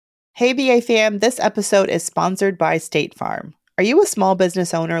Hey, BA fam, this episode is sponsored by State Farm. Are you a small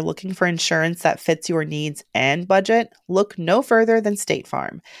business owner looking for insurance that fits your needs and budget? Look no further than State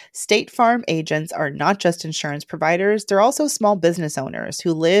Farm. State Farm agents are not just insurance providers, they're also small business owners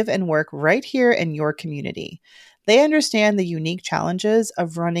who live and work right here in your community. They understand the unique challenges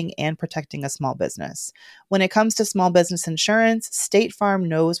of running and protecting a small business. When it comes to small business insurance, State Farm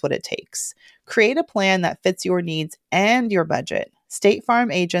knows what it takes. Create a plan that fits your needs and your budget. State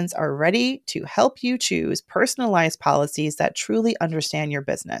Farm agents are ready to help you choose personalized policies that truly understand your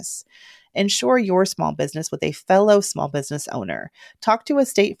business. Insure your small business with a fellow small business owner. Talk to a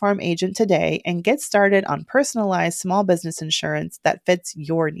State Farm agent today and get started on personalized small business insurance that fits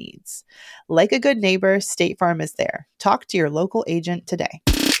your needs. Like a good neighbor, State Farm is there. Talk to your local agent today.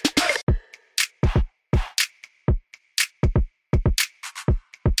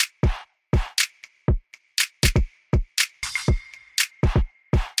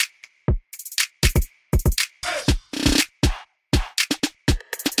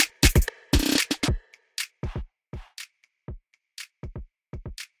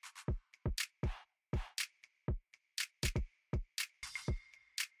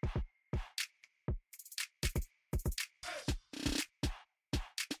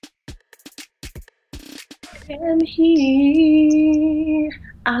 I'm here.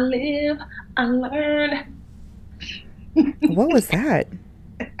 I live, I learn. What was that?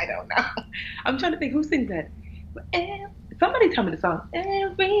 I don't know. I'm trying to think who sings that. Somebody tell me the song.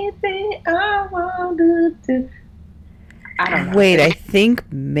 Everything I want to do. I don't know. Wait, I think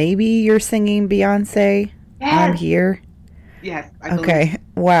maybe you're singing Beyonce. Yes. I'm here. Yes. Okay.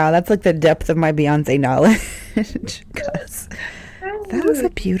 Wow, that's like the depth of my Beyonce knowledge. 'Cause that was a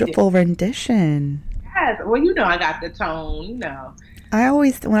beautiful rendition. Yes. Well, you know I got the tone, you know. I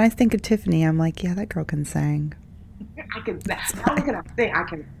always, when I think of Tiffany, I'm like, yeah, that girl can sing. I can sing. Not only can I sing, I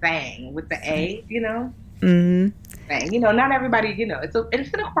can sing with the A, you know? Mm-hmm. Sing. You know, not everybody, you know, it's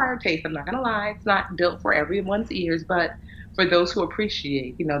an acquired taste. I'm not going to lie. It's not built for everyone's ears, but for those who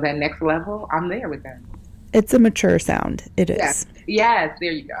appreciate, you know, that next level, I'm there with them. It's a mature sound. It is. Yes, yes,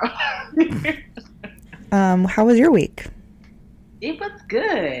 there you go. How was your week? It was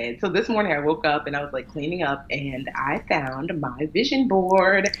good. So this morning I woke up and I was like cleaning up and I found my vision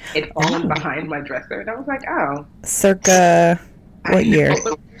board. It fallen behind my dresser and I was like, oh. Circa what year? I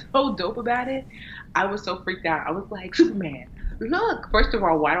was so dope about it. I was so freaked out. I was like, Superman, look. First of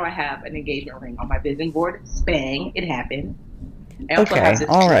all, why do I have an engagement ring on my vision board? Spang, it happened. Okay,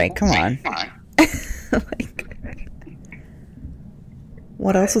 all right, come on.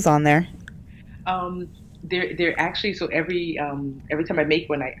 What else was on there? They're actually, so every time I make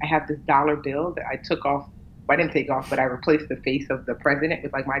one, I have this dollar bill that I took off. Well, I didn't take off, but I replaced the face of the president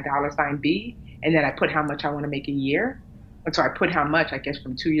with like my $ B, and then I put how much I want to make a year. And so I put how much, I guess,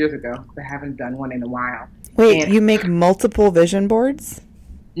 from 2 years ago, because I haven't done one in a while. Wait, you make multiple vision boards?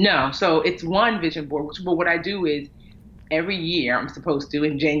 No, so it's one vision board. But what I do is every year I'm supposed to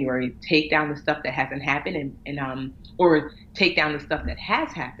in January take down the stuff that hasn't happened and or take down the stuff that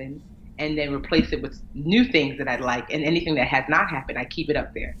has happened and then replace it with new things that I'd like, and anything that has not happened, I keep it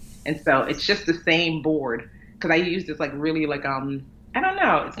up there. And so it's just the same board because I use this like really like I don't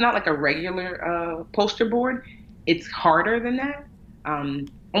know, it's not like a regular poster board. It's harder than that,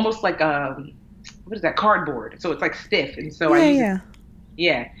 almost like what is that, cardboard? So it's like stiff, and so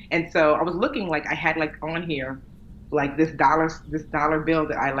yeah. And so I was looking, like I had like on here like this dollar bill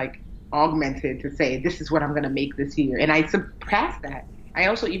that I like augmented to say this is what I'm gonna make this year, and I surpassed that. I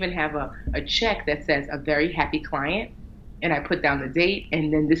also even have a check that says a very happy client, and I put down the date,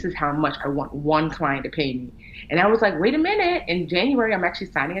 and then this is how much I want one client to pay me. And I was like, wait a minute, in January I'm actually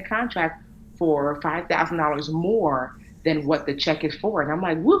signing a contract for $5,000 more than what the check is for. And I'm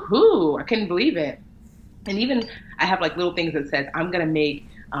like, woohoo, I couldn't believe it. And even I have like little things that says I'm going to make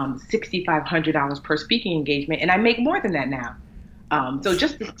 $6,500 per speaking engagement, and I make more than that now. So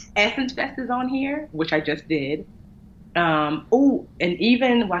just the Essence Fest is on here, which I just did. And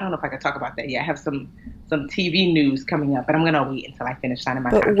even, well, I don't know if I can talk about that yet. I have some TV news coming up, but I'm going to wait until I finish signing my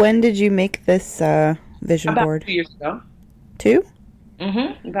contract. But when did you make this vision board? About 2 years ago. 2?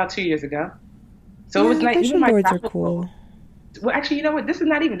 Mm-hmm. About 2 years ago. So yeah, it was nice. Vision boards are cool. Well, actually, you know what? This is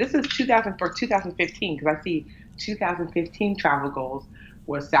 2015, because I see 2015 travel goals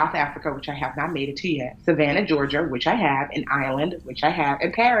was South Africa, which I have not made it to yet, Savannah, Georgia, which I have, and Ireland, which I have,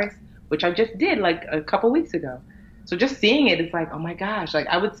 and Paris, which I just did like a couple weeks ago. So just seeing it, it's like, oh my gosh, like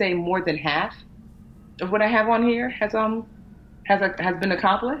I would say more than half of what I have on here has been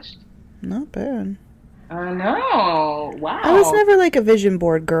accomplished. Not bad. I know. Wow. I was never like a vision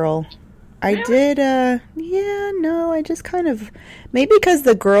board girl. I Really? did, yeah, no, I just kind of, maybe because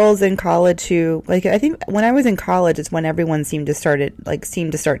the girls in college who, like, I think when I was in college is when everyone seemed to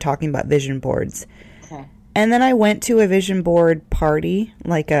start talking about vision boards. Okay. And then I went to a vision board party,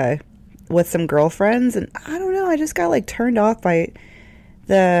 with some girlfriends, and I don't know, I just got, like, turned off by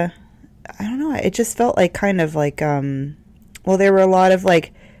the, I don't know, it just felt like kind of like, well, there were a lot of,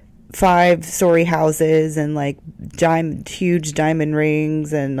 like, 5-story houses and like huge diamond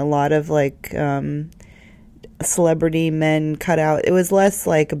rings and a lot of like celebrity men cut out. It was less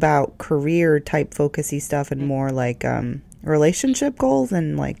like about career type focusy stuff and more like relationship goals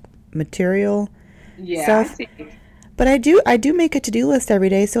and like material Yeah, I stuff. see. But I do make a to-do list every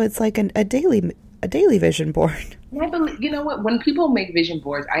day, so it's like a daily vision board. And I believe, you know what? When people make vision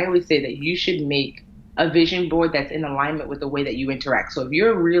boards, I always say that you should make a vision board that's in alignment with the way that you interact. So if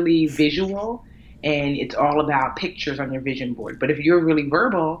you're really visual and it's all about pictures on your vision board, but if you're really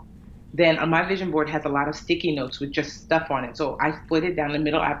verbal, then my vision board has a lot of sticky notes with just stuff on it. So I split it down the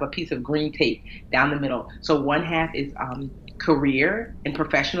middle. I have a piece of green tape down the middle. So one half is career and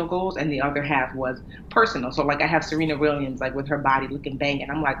professional goals, and the other half was personal. So like I have Serena Williams, like with her body looking banging.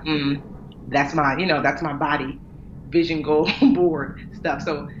 I'm like, that's my body vision goal board stuff.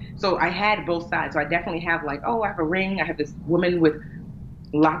 So I had both sides. So I definitely have like, oh, I have a ring. I have this woman with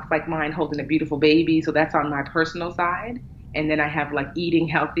locks like mine holding a beautiful baby. So that's on my personal side. And then I have like eating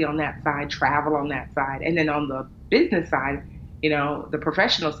healthy on that side, travel on that side. And then on the business side, the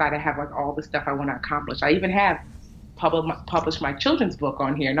professional side, I have like all the stuff I want to accomplish. I even have published my children's book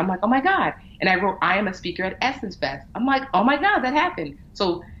on here. And I'm like, oh my God. And I wrote, I am a speaker at Essence Fest. I'm like, oh my God, that happened.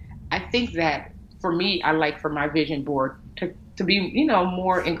 So I think that for me, I like for my vision board to be,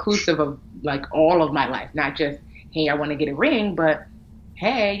 more inclusive of like all of my life, not just, hey, I want to get a ring, but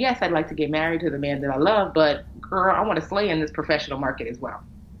hey, yes, I'd like to get married to the man that I love, but girl, I want to slay in this professional market as well.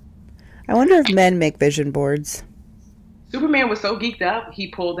 I wonder if men make vision boards. Superman was so geeked up, he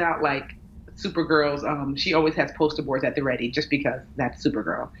pulled out like Supergirl's. She always has poster boards at the ready just because that's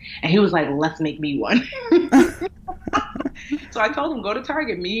Supergirl. And he was like, let's make me one. So I told him, go to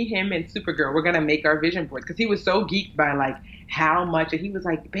Target, me, him, and Supergirl. We're gonna make our vision boards because he was so geeked by like how much, and he was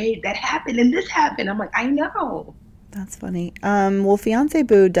like, babe, that happened and this happened. I'm like, I know. That's funny. Well, Fiance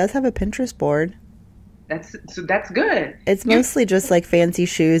Boo does have a Pinterest board. That's good. It's mostly just like fancy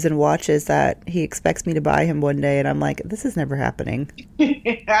shoes and watches that he expects me to buy him one day, and I'm like, this is never happening.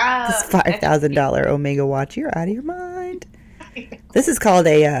 This $5,000 Omega watch, you're out of your mind. This is called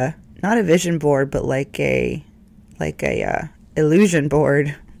a not a vision board, but like a illusion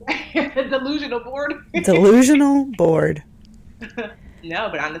board. Delusional board. Delusional board. No,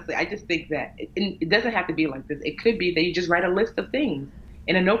 but honestly, I just think that it doesn't have to be like this. It could be that you just write a list of things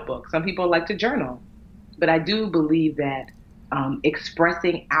in a notebook. Some people like to journal. But I do believe that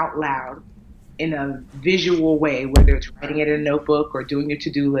expressing out loud in a visual way, whether it's writing it in a notebook or doing your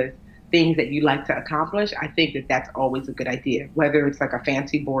to-do list, things that you like to accomplish, I think that that's always a good idea, whether it's like a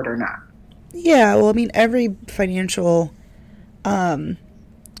fancy board or not. Yeah, well, I mean, anyone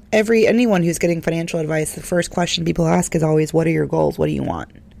who's getting financial advice, the first question people ask is always, what are your goals? What do you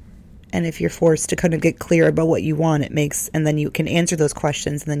want? And if you're forced to kind of get clear about what you want, and then you can answer those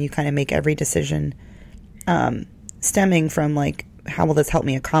questions, and then you kind of make every decision stemming from like, how will this help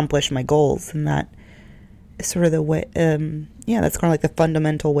me accomplish my goals? And that is sort of the way, that's kind of like the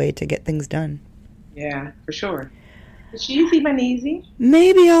fundamental way to get things done. Yeah, for sure. It's easy, but easy.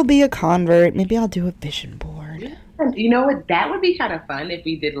 Maybe I'll be a convert. Maybe I'll do a vision board. You know what? That would be kind of fun if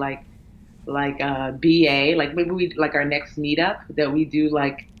we did like BA, like maybe we like our next meetup that we do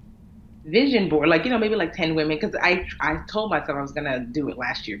like vision board, like maybe like 10 women, because I told myself I was gonna do it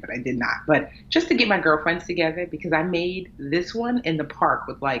last year, but I did not. But just to get my girlfriends together, because I made this one in the park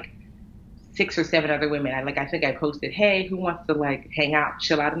with like 6 or 7 other women. I think I posted, hey, who wants to like hang out,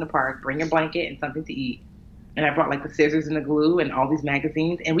 chill out in the park, bring a blanket and something to eat. And I brought like the scissors and the glue and all these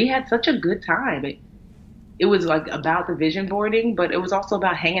magazines, and we had such a good time. It was like about the vision boarding, but it was also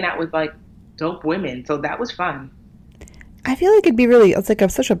about hanging out with like dope women. So that was fun. I feel like it's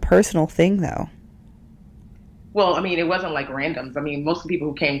like such a personal thing though. Well, I mean, it wasn't like randoms. I mean, most of the people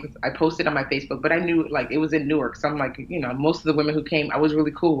who came, cause I posted on my Facebook, but I knew like it was in Newark. So I'm like, most of the women who came, I was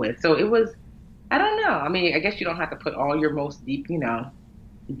really cool with. So it was, I don't know. I mean, I guess you don't have to put all your most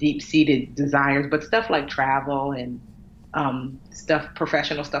deep-seated desires, but stuff like travel and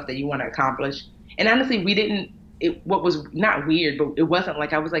professional stuff that you want to accomplish. And honestly, what was not weird, but it wasn't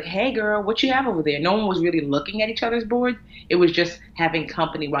like I was like, hey girl, what you have over there? No one was really looking at each other's boards. It was just having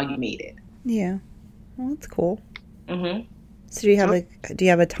company while you made it. Yeah. Well, that's cool. Mm-hmm. So do you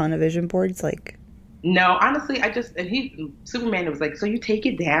have a ton of vision boards? Like, No, honestly, Superman was like, so you take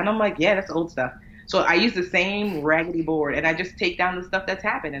it down? I'm like, yeah, that's old stuff. So I use the same raggedy board and I just take down the stuff that's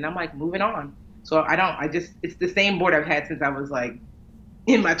happened and I'm like moving on. So it's the same board I've had since I was like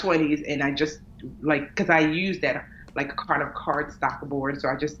in my 20s and I just like, because I use that like a kind of cardstock board. So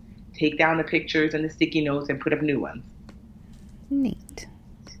I just take down the pictures and the sticky notes and put up new ones. Neat.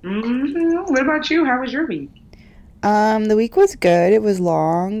 What about you? How was your week? The week was good. It was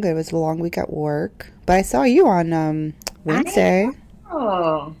long. It was a long week at work. But I saw you on Wednesday.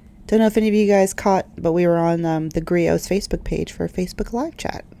 Oh. Don't know if any of you guys caught, but we were on the Grio's Facebook page for a Facebook live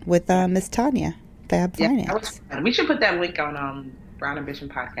chat with Miss Tanya, Fab Finance. That was fun. We should put that link on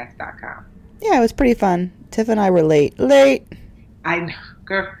brownambitionpodcast.com. Yeah, it was pretty fun. Tiff and I were late. Late. I know,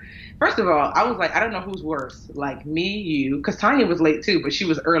 girl. First of all, I was like, I don't know who's worse, like me, you, because Tanya was late too, but she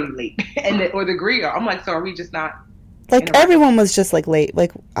was early late, or the Grio. I'm like, so are we just not? Like everyone was just like late.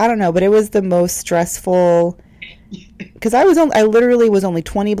 Like I don't know, but it was the most stressful. Because I literally was only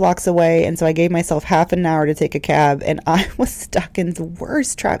 20 blocks away, and so I gave myself half an hour to take a cab, and I was stuck in the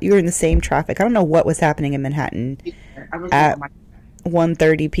worst traffic. You were in the same traffic. I don't know what was happening in Manhattan at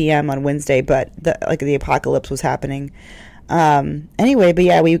 1:30 p.m. on Wednesday, but the apocalypse was happening. Anyway, but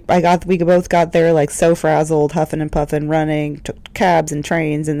yeah, we both got there like so frazzled, huffing and puffing, running, took cabs and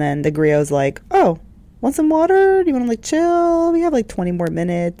trains, and then the Grio's like, "Oh, want some water? Do you want to like chill? We have like 20 more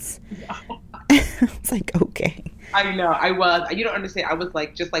minutes." It's like, okay. I know. I was. You don't understand. I was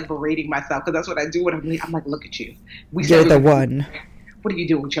like just like berating myself because that's what I do when I'm late. I'm like, look at you. You're the one. What are you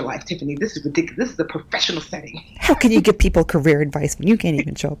doing with your life, Tiffany? This is ridiculous. This is a professional setting. How can you give people career advice when you can't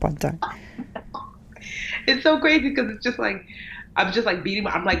even show up on time? It's so crazy because it's just like I'm just like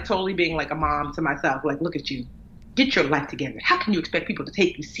I'm like totally being like a mom to myself. Like, look at you. Get your life together. How can you expect people to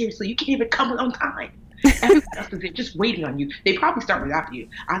take you seriously? You can't even come on time. Everyone else is just waiting on you. They probably start without you.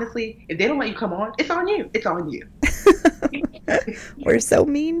 Honestly, if they don't let you come on, it's on you. It's on you. We're so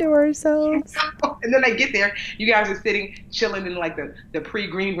mean to ourselves. And then I get there, you guys are sitting, chilling in like the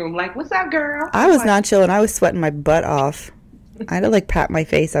pre-green room, like, what's up, girl? I was not chilling. I was sweating my butt off. I had to like pat my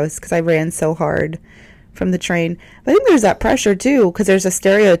face. Because I ran so hard from the train. But I think there's that pressure too, because there's a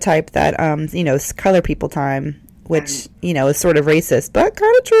stereotype that it's color people time, which is sort of racist, but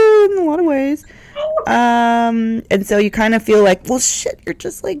kind of true in a lot of ways. And so you kind of feel like, well, shit, you're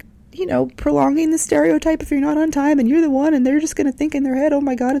just like, prolonging the stereotype if you're not on time and you're the one, and they're just going to think in their head, oh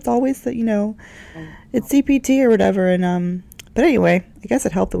my God, it's always that, it's CPT or whatever. And, but anyway, I guess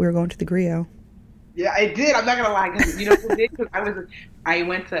it helped that we were going to the Grio. Yeah, it did. I'm not going to lie. You know what it did?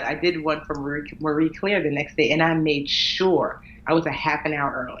 I did one for Marie Claire the next day, and I made sure I was a half an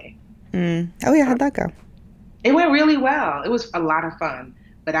hour early. Oh yeah, how'd that go? It went really well. It was a lot of fun.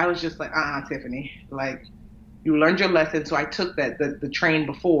 But I was just like, Tiffany, like, you learned your lesson. So I took the train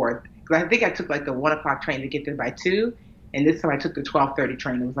before. Because I think I took like the 1 o'clock train to get there by 2. And this time I took the 12:30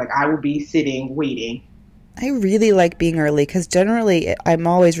 train. It was like, I will be sitting, waiting. I really like being early because generally I'm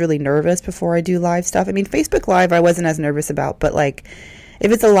always really nervous before I do live stuff. I mean, Facebook Live I wasn't as nervous about. But like,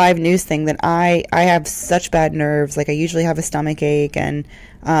 if it's a live news thing, then I have such bad nerves. Like, I usually have a stomach ache, and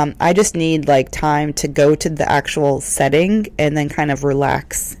I just need like time to go to the actual setting and then kind of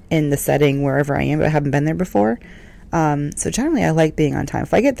relax in the setting wherever I am, but I haven't been there before. So generally I like being on time.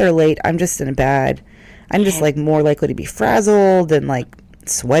 If I get there late, I'm just I'm just like more likely to be frazzled and like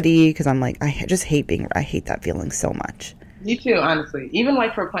sweaty because I'm like, I hate that feeling so much. Me too, honestly. Even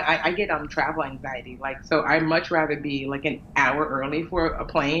like for a plane, I get travel anxiety. Like, so I'd much rather be like an hour early for a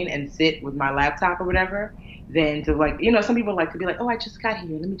plane and sit with my laptop or whatever than to like, some people like to be like, oh, I just got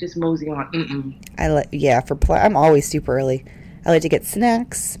here. Let me just mosey on. I'm always super early. I like to get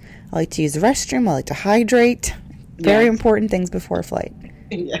snacks. I like to use the restroom. I like to hydrate. Very important things before a flight.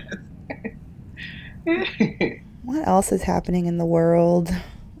 Yes. What else is happening in the world?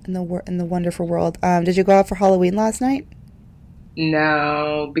 In the wonderful world. Did you go out for Halloween last night?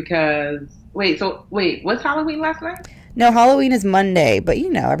 No, because what's Halloween last night? No, Halloween is Monday, but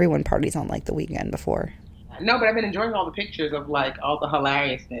everyone parties on like the weekend before. No, but I've been enjoying all the pictures of like all the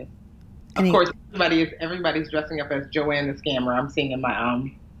hilariousness. Of course, everybody's dressing up as Joanne the Scammer. I'm seeing in my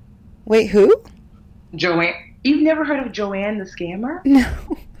Wait, who? Joanne. You've never heard of Joanne the Scammer? No.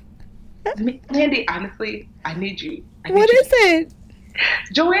 Mandy, honestly, I need you. What is it?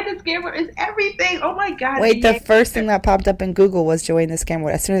 Joanne the Scammer is everything. Oh my God. Wait, the first thing that popped up in Google was Joanne the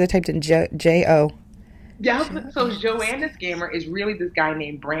Scammer. As soon as I typed in J-O. Yeah, so Joanne the Scammer is really this guy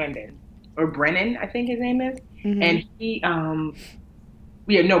named Brandon. Or Brennan, I think his name is. Mm-hmm. And he,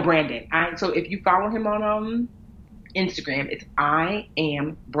 Brandon. So if you follow him on Instagram, it's I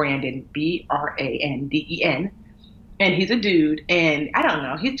am Brandon, Branden. and he's a dude, and I don't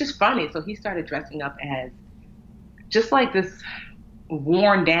know, he's just funny. So he started dressing up as just like this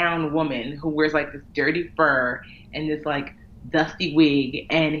worn down woman who wears like this dirty fur and this like dusty wig,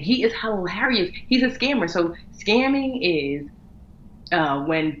 and he is hilarious. He's a scammer. So scamming is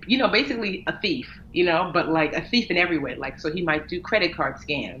when basically a thief, but like a thief in every way. Like, so he might do credit card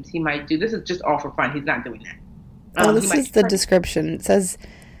scams. He might do, this is just all for fun. He's not doing that. Oh, this is the description. It says,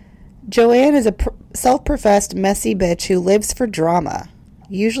 Joanne is a self-professed messy bitch who lives for drama.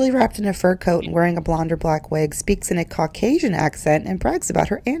 Usually wrapped in a fur coat and wearing a blonde or black wig, speaks in a Caucasian accent and brags about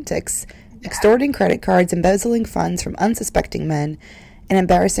her antics, extorting credit cards, embezzling funds from unsuspecting men, and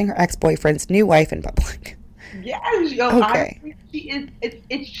embarrassing her ex-boyfriend's new wife in public. Yes, Okay. Honestly, she is.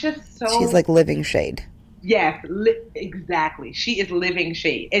 It's just so. She's like living shade. Yes, exactly. She is living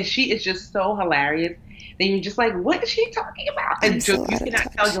shade, and she is just so hilarious that you're just like, what is she talking about? And you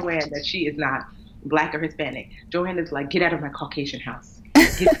cannot tell Joanne that she is not Black or Hispanic. Joanne is like, get out of my Caucasian house.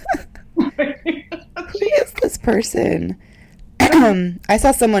 Who is this person? I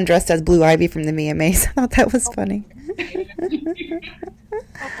saw someone dressed as Blue Ivy from the VMAs. I thought that was funny.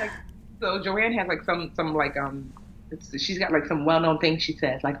 So Joanne has like some like she's got like some well-known things she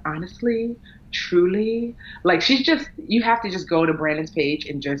says, like honestly, truly, like she's just, you have to just go to Brandon's page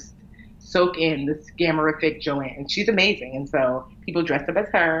and just soak in the scammerific Joanne. She's amazing, and so people dressed up as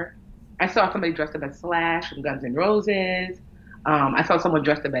her. I saw somebody dressed up as Slash from Guns N' Roses. I saw someone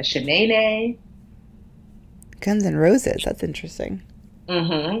dressed up as Shanae. Guns N' Roses, that's interesting.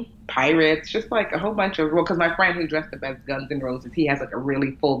 Pirates, just like a whole bunch of, well, because my friend who dressed up as Guns N' Roses, he has like a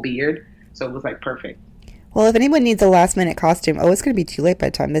really full beard, so it was like perfect. Well, if anyone needs a last minute costume, it's going to be too late by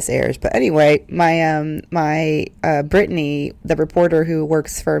the time this airs. But anyway, my Brittany, the reporter who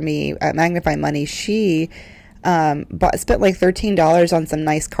works for me at Magnify Money, she spent like $13 on some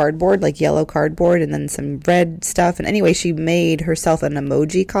nice cardboard, like yellow cardboard, and then some red stuff. And anyway, she made herself an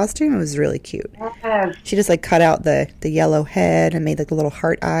emoji costume. It was really cute. Yes. She just like cut out the yellow head and made like the little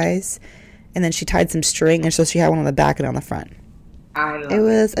heart eyes, and then she tied some string, and so she had one on the back and on the front. It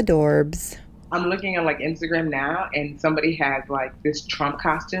was adorbs. I'm looking at like Instagram now, and somebody has like this Trump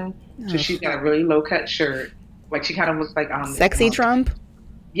costume. So she's got a really low cut shirt, like she kind of looks like sexy Trump.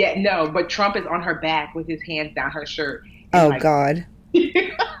 Yeah, no, but Trump is on her back with his hands down her shirt. God.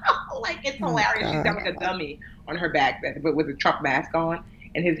 Like, it's hilarious. She's got like a dummy on her back, but with a Trump mask on,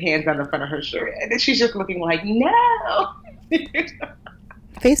 and his hands on the front of her shirt. And then she's just looking like, no.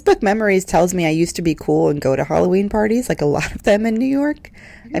 Facebook Memories tells me I used to be cool and go to Halloween parties, like a lot of them in New York.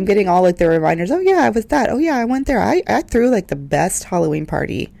 I'm getting all like the reminders. Oh, yeah, I was that. Oh, yeah, I went there. I threw like the best Halloween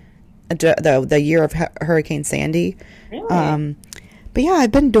party the year of Hurricane Sandy. Really? But yeah,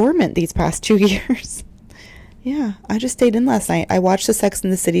 I've been dormant these past 2 years. Yeah, I just stayed in last night. I watched the Sex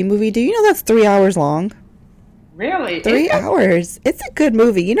and the City movie. Do you know that's 3 hours long? Really? 3 hours. It's a good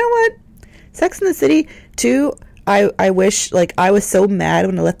movie. You know what? Sex and the City 2, I wish, like, I was so mad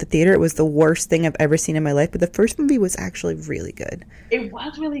when I left the theater. It was the worst thing I've ever seen in my life. But the first movie was actually really good. It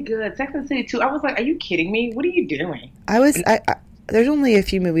was really good. Sex and the City 2, I was like, are you kidding me? What are you doing? There's only a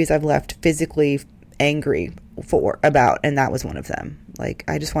few movies I've left physically angry about, and that was one of them. Like,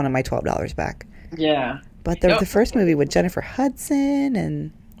 I just wanted my $12 back. Yeah. But the first movie with Jennifer Hudson,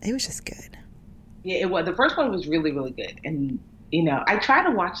 and it was just good. Yeah, it was. The first one was really, really good. And, I try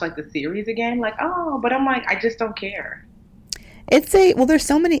to watch, like, the series again, like, but I'm like, I just don't care. There's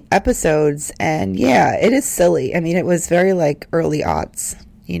so many episodes, and yeah, it is silly. I mean, it was very, like, early aughts,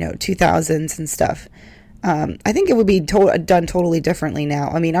 2000s and stuff. I think it would be done totally differently now.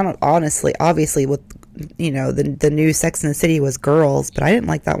 I mean, I don't, honestly, obviously, with, the new Sex and the City was girls, but I didn't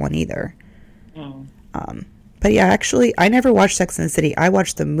like that one either. But yeah, actually, I never watched Sex and the City. I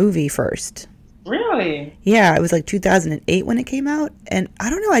watched the movie first. Really? Yeah, it was like 2008 when it came out, and I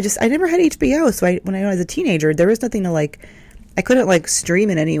don't know. I never had HBO, so when I was a teenager, there was nothing to like. I couldn't like stream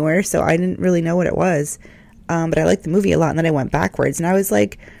it anywhere, so I didn't really know what it was. But I liked the movie a lot, and then I went backwards, and I was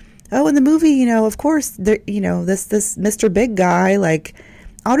like, oh, in the movie, of course, this Mr. Big guy, like,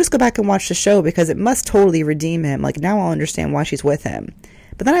 I'll just go back and watch the show because it must totally redeem him. Like, now I'll understand why she's with him.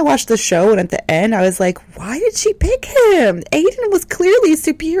 But then I watched the show, and at the end, I was like, why did she pick him? Aiden was clearly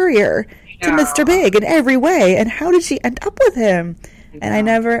superior to Mr. Big in every way, and how did she end up with him? And I've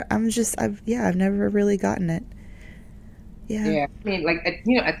never really gotten it. Yeah. I mean, like, at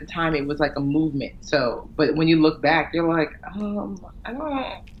the time, it was like a movement. So, but when you look back, you're like, I don't.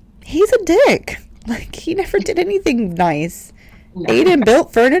 He's a dick. Like, he never did anything nice. No. Aiden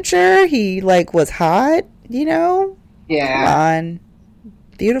built furniture. He, like, was hot, Yeah. Come on.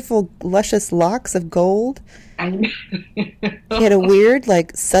 Beautiful, luscious locks of gold. I know. He had a weird,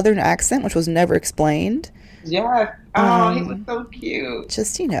 like, southern accent, which was never explained. Yes. Oh, he was so cute.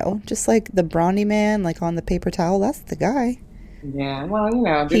 Just, just like the brawny man, like on the paper towel, that's the guy. Yeah. Well,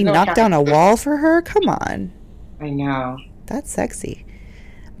 there's He no knocked accounting down a for it. wall for her? Come on. I know. That's sexy.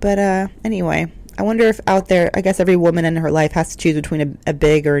 But anyway, I wonder if out there, I guess every woman in her life has to choose between a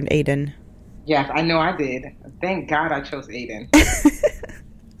Big or an Aiden. Yes, I know I did. Thank God I chose Aiden.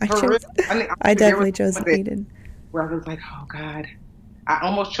 For real. I Honestly, there was definitely chose moments Aiden. where I was like, oh God. I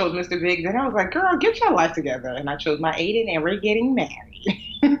almost chose Mr. Big. Then I was like, girl, get your life together. And I chose my Aiden and we're getting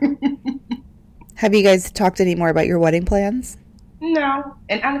married. Have you guys talked any more about your wedding plans? No.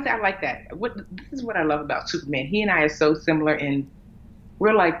 And honestly, I like that. This is what I love about Superman. He and I are so similar in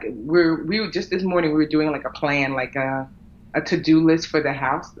we were just this morning we were doing like a plan, like a to-do list for the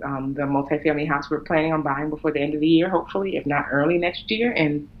house, the multifamily house we're planning on buying before the end of the year, hopefully, if not early next year.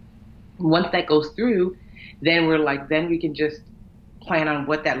 And once that goes through, then then we can just plan on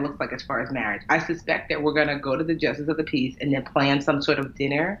what that looks like as far as marriage. I suspect that we're gonna go to the justice of the peace and then plan some sort of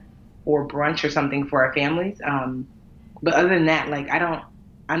dinner or brunch or something for our families. But other than that,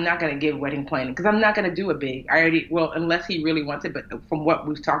 I'm not gonna give wedding planning because I'm not gonna do a big. Well, unless he really wants it. But from what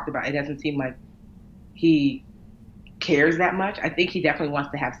we've talked about, it doesn't seem like he cares that much. I think he definitely wants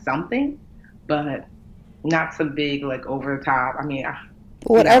to have something, but not some big like over the top. I mean,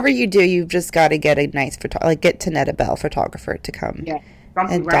 Whatever you do, you've just got to get a nice get Tanetta Bell photographer to come yeah,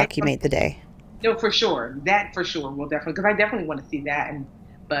 and right. document the day. No, for sure. That for sure will definitely because I definitely want to see that.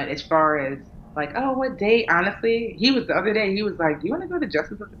 But as far as like, oh, what date? Honestly, the other day. He was like, "Do you want to go to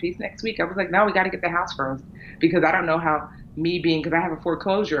Justice of the Peace next week?" I was like, "No, we got to get the house first because I don't know how because I have a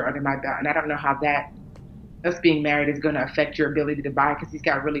foreclosure under my belt, and I don't know how that us being married is going to affect your ability to buy because he's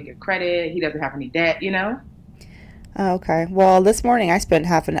got really good credit. He doesn't have any debt. Oh, okay. Well, this morning I spent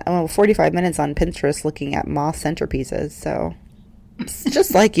 45 minutes on Pinterest looking at moss centerpieces. So it's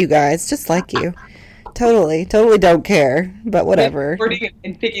just like you guys, just like you. Totally don't care, but whatever.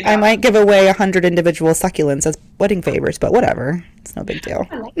 I might give away 100 individual succulents as wedding favors, but whatever. It's no big deal.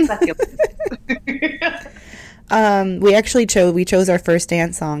 I like succulents. We chose our first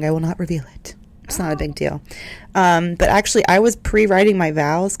dance song. I will not reveal it. It's not a big deal. But actually, I was pre-writing my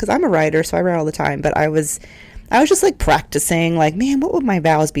vows because I'm a writer, so I write all the time. But I was just like practicing, like, man, what would my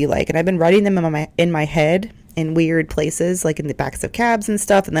vows be like? And I've been writing them in my head in weird places, like in the backs of cabs and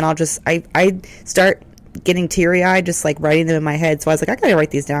stuff. And then I start getting teary-eyed just like writing them in my head. So I was like, I gotta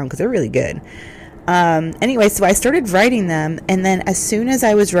write these down because they're really good. Anyway, so I started writing them, and then as soon as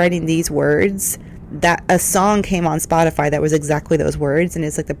I was writing these words, that a song came on Spotify that was exactly those words, and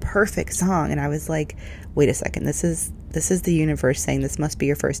it's like the perfect song. And I was like, wait a second, this is the universe saying this must be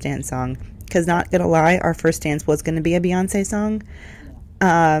your first dance song. Because not gonna lie, our first dance was gonna be a Beyonce song.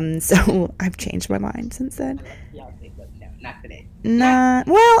 So I've changed my mind since then. Beyonce, but no, not today. Nah,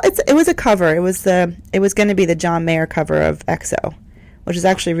 well, it was a cover. It was going to be the John Mayer cover of EXO, which is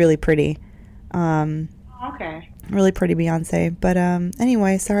actually really pretty. Okay. Really pretty Beyonce. But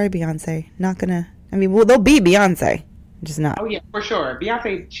anyway, sorry Beyonce. Not gonna. I mean, well, they'll be Beyonce, just not. Oh yeah, for sure.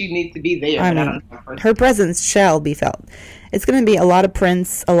 Beyonce, she needs to be there. I mean, her presence shall be felt. It's going to be a lot of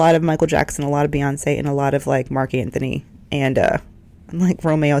Prince, a lot of Michael Jackson, a lot of Beyonce, and a lot of like Mark Anthony and like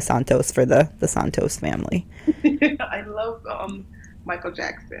Romeo Santos for the Santos family. I love Michael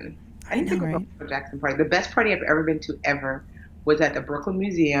Jackson. I need know, to go to a right? Michael Jackson party. The best party I've ever been to ever was at the Brooklyn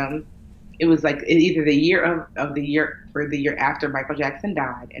Museum. It was like either the year of the year or the year after Michael Jackson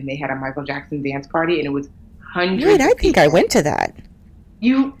died, and they had a Michael Jackson dance party, and it was hundreds. Wait, I of think people. I went to that.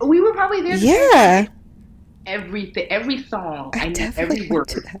 We were probably there. Yeah. Every song, I knew definitely every went word.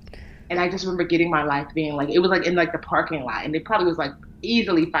 to that. And I just remember getting my life being like, it was like in like the parking lot, and it probably was like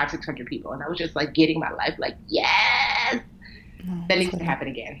easily 500-600 people, and I was just like getting my life like, yes, Oh, that needs to funny. happen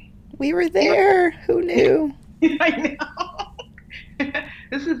again. We were there. Who knew? I know.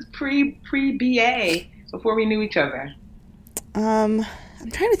 This is pre BA before we knew each other. I'm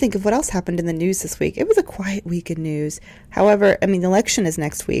trying to think of what else happened in the news this week. It was a quiet week in news. However, I mean, the election is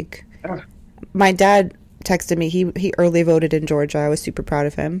next week. Ugh. My dad texted me. He early voted in Georgia. I was super proud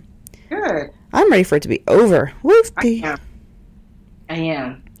of him. Good. I'm ready for it to be over. Woofy. I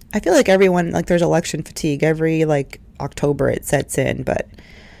am. I feel like everyone, like, there's election fatigue. Every, like, October it sets in, but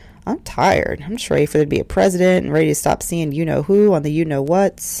I'm tired. I'm just ready for there to be a president and ready to stop seeing you-know-who on the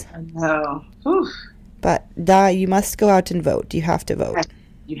you-know-whats. I know. Oof. But, you must go out and vote. You have to vote.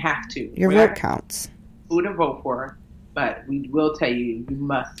 You have to. Your vote counts. Who to vote for, but we will tell you, you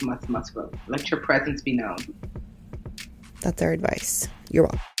must vote. Let your presence be known. That's our advice. You're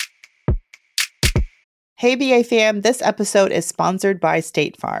welcome. Hey BA fam, this episode is sponsored by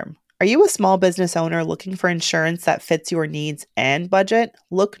State Farm. Are you a small business owner looking for insurance that fits your needs and budget?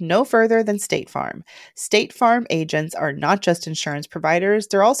 Look no further than State Farm. State Farm agents are not just insurance providers,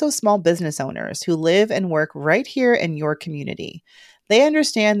 they're also small business owners who live and work right here in your community. They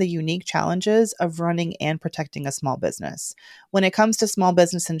understand the unique challenges of running and protecting a small business. When it comes to small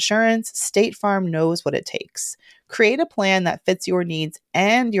business insurance, State Farm knows what it takes. Create a plan that fits your needs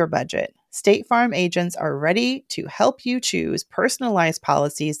and your budget. State Farm agents are ready to help you choose personalized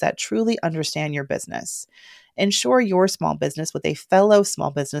policies that truly understand your business. Insure your small business with a fellow small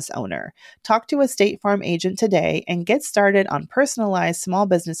business owner. Talk to a State Farm agent today and get started on personalized small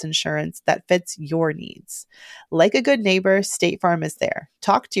business insurance that fits your needs. Like a good neighbor, State Farm is there.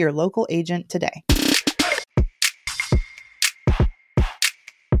 Talk to your local agent today.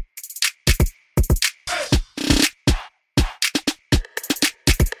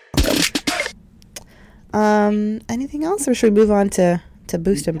 Anything else, or should we move on to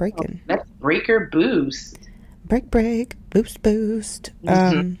boost and breaking? Let's break or boost. Break, boost. Do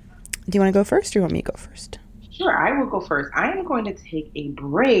you want to go first, or you want me to go first? Sure, I will go first. I am going to take a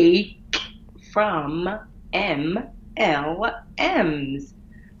break from MLMs.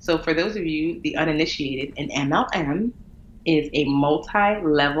 So for those of you, the uninitiated, an MLM is a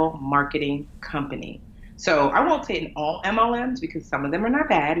multi-level marketing company. So I won't say in all MLMs because some of them are not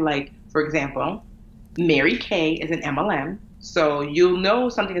bad. Like, for example, Mary Kay is an MLM. So you'll know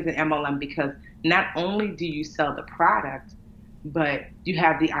something is an MLM because not only do you sell the product, but you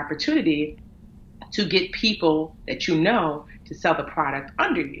have the opportunity to get people that you know to sell the product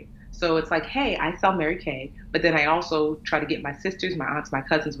under you. So it's like, hey, I sell Mary Kay, but then I also try to get my sisters, my aunts, my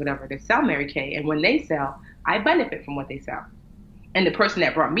cousins, whatever, to sell Mary Kay. And when they sell, I benefit from what they sell. And the person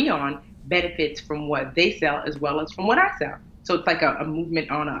that brought me on benefits from what they sell as well as from what I sell. So it's like a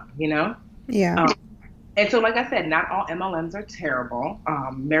movement on up, you know? Yeah. And so, like I said, not all MLMs are terrible.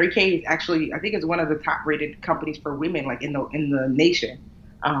 Mary Kay is actually, I think, is one of the top-rated companies for women, like in the nation.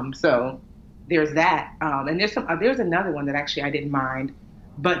 So there's that, and there's another one that actually I didn't mind,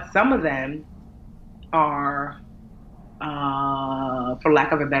 but some of them are, for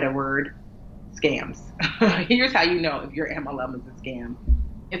lack of a better word, scams. Here's how you know if your MLM is a scam: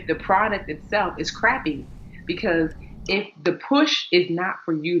 if the product itself is crappy, because if the push is not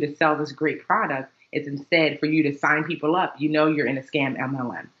for you to sell this great product, it's instead for you to sign people up, you know you're in a scam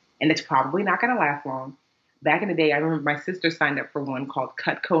MLM. And it's probably not going to last long. Back in the day, I remember my sister signed up for one called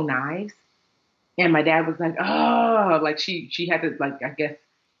Cutco Knives. And my dad was like, oh, like she had to, like, I guess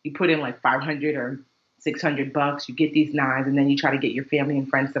you put in like 500 or $600, you get these knives, and then you try to get your family and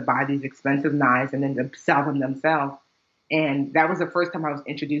friends to buy these expensive knives and then to sell them themselves. And that was the first time I was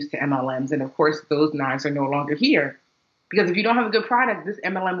introduced to MLMs. And of course, those knives are no longer here. Because if you don't have a good product, this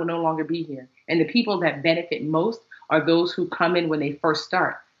MLM will no longer be here. And the people that benefit most are those who come in when they first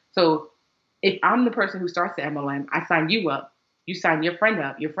start. So if I'm the person who starts the MLM, I sign you up, you sign your friend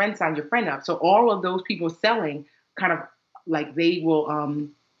up, your friend sign your friend up. So all of those people selling kind of like they will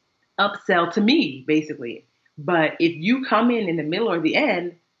upsell to me, basically. But if you come in the middle or the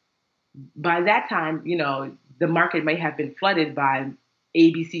end, by that time, you know, the market may have been flooded by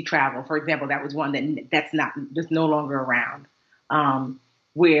ABC Travel, for example. That was one that's no longer around.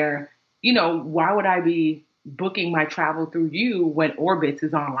 Where, you know, why would I be booking my travel through you when Orbitz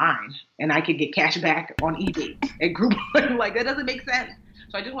is online and I could get cash back on eBay at Groupon? Like, that doesn't make sense.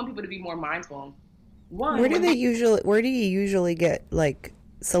 So I just want people to be more mindful. Where do you usually get like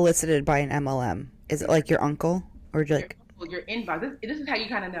solicited by an MLM? Is it like your uncle or like your inbox? This is how you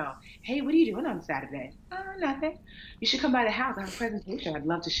kind of know. Hey, what are you doing on Saturday? Oh, nothing. You should come by the house. I have a presentation I'd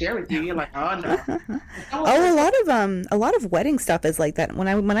love to share with you. You're like, oh no. A lot of wedding stuff is like that. When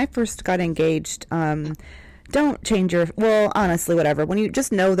I first got engaged, don't change honestly, whatever. When you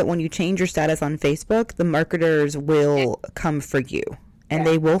just know that when you change your status on Facebook, the marketers will come for you and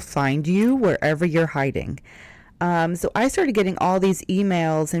they will find you wherever you're hiding. So I started getting all these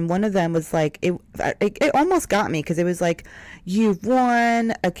emails, and one of them was like, it almost got me because it was like, you've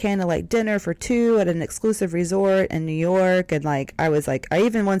won a candlelight dinner for two at an exclusive resort in New York. And like, I was like, I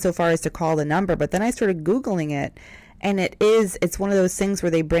even went so far as to call the number, but then I started Googling it, and it's one of those things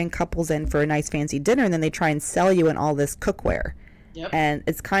where they bring couples in for a nice fancy dinner and then they try and sell you in all this cookware. Yep. And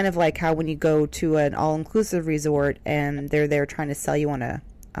it's kind of like how when you go to an all-inclusive resort and they're there trying to sell you on a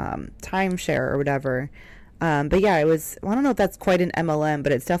timeshare or whatever. But yeah, I don't know if that's quite an MLM,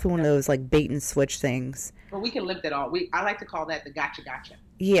 but it's definitely one of those like bait and switch things. Well, we can lift it all. I like to call that the gotcha.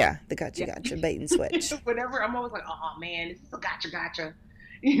 Yeah, the gotcha, bait and switch. Whatever, I'm always like, oh man, this is a gotcha.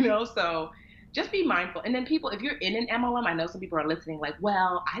 You know, so just be mindful. And then people, if you're in an MLM, I know some people are listening like,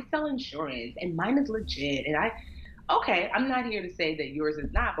 well, I sell insurance and mine is legit. And Okay, I'm not here to say that yours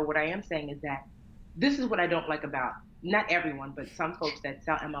is not, but what I am saying is that this is what I don't like about not everyone, but some folks that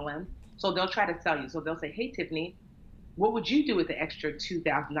sell MLMs. So they'll try to sell you. So they'll say, "Hey, Tiffany, what would you do with the extra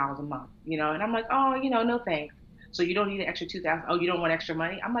 $2,000 a month?" And I'm like, "Oh, no thanks." So you don't need an extra 2,000. Oh, you don't want extra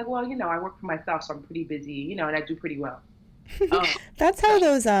money? I'm like, well, I work for myself, so I'm pretty busy, and I do pretty well. Um, That's how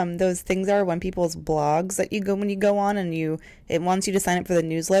those things are when people's blogs that when you go on and it wants you to sign up for the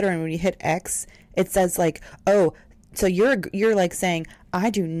newsletter, and when you hit X it says like, oh, so you're like saying, I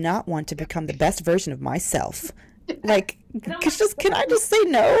do not want to become the best version of myself. Like, can I just say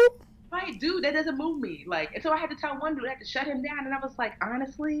no? right, dude, that doesn't move me. Like, and so I had to tell one dude, I had to shut him down, and I was like,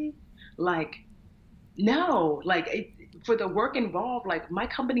 honestly, like, no, like for the work involved, like my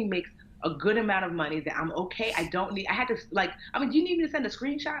company makes a good amount of money that I'm okay. I don't need. I had to like. I mean, do you need me to send a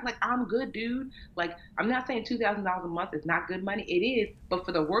screenshot? Like, I'm good, dude. Like, I'm not saying $2,000 a month is not good money. It is, but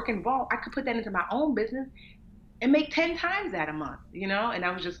for the work involved, I could put that into my own business and make 10 times that a month. And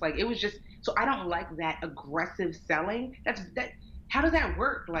I was just like, it was just so I don't like that aggressive selling. That. How does that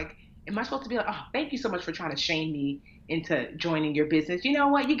work? Like, am I supposed to be like, oh, thank you so much for trying to shame me into joining your business? You know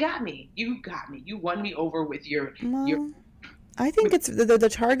what? You got me. You got me. You won me over with your. Well, I think it's the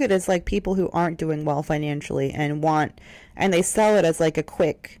target is like people who aren't doing well financially and they sell it as like a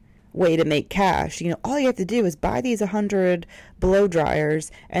quick way to make cash. All you have to do is buy these 100 blow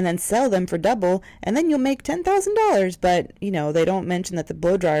dryers and then sell them for double, and then you'll make $10,000. But they don't mention that the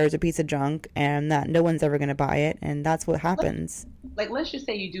blow dryer is a piece of junk and that no one's ever going to buy it, and that's what happens. Like, let's just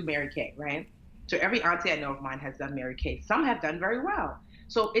say you do Mary Kay, right? So every auntie I know of mine has done Mary Kay. Some have done very well.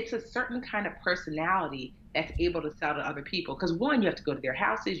 So it's a certain kind of personality that's able to sell to other people. Because one, you have to go to their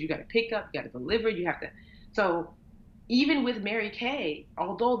houses, you got to pick up, you got to deliver, you have to. So even with Mary Kay,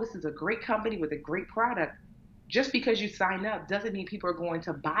 although this is a great company with a great product, just because you sign up doesn't mean people are going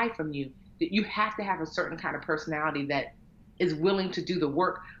to buy from you. That you have to have a certain kind of personality that is willing to do the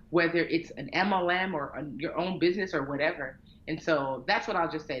work, whether it's an MLM or your own business or whatever. And so that's what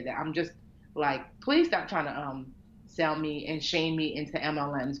I'll just say, that I'm just like, please stop trying to sell me and shame me into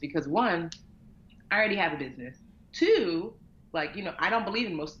MLMs, because one, I already have a business. Two, like, I don't believe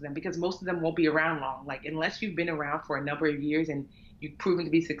in most of them because most of them won't be around long. Like, unless you've been around for a number of years and you've proven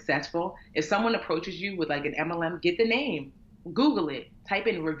to be successful, if someone approaches you with like an MLM, get the name, Google it, type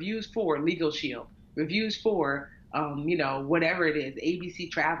in reviews for Legal Shield, reviews for, whatever it is, ABC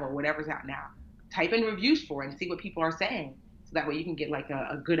Travel, whatever's out now. Type in reviews for and see what people are saying. So that way you can get like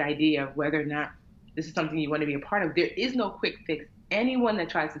a good idea of whether or not this is something you want to be a part of. There is no quick fix. Anyone that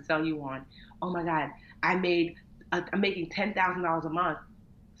tries to sell you on, oh my God, I'm making $10,000 a month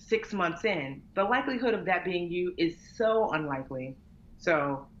 6 months in, the likelihood of that being you is so unlikely.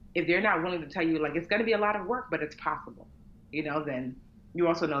 So if they're not willing to tell you like it's going to be a lot of work, but it's possible, then you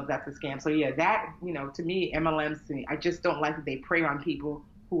also know that's a scam. So yeah, that, to me, MLMs, to me, I just don't like that they prey on people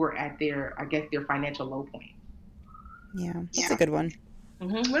who are at their financial low point. Yeah, that's a good one.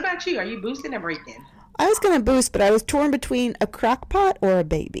 Mm-hmm. What about you? Are you boosting or breaking? I was going to boost, but I was torn between a crock pot or a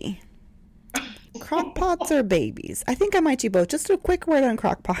baby. Crock pots or babies? I think I might do both. Just a quick word on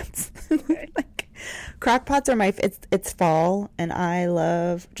crock pots. Like, crock pots are it's fall, and I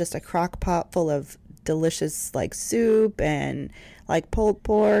love just a crock pot full of delicious like soup and like pulled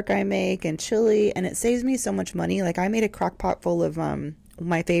pork I make and chili, and it saves me so much money. Like, I made a crock pot full of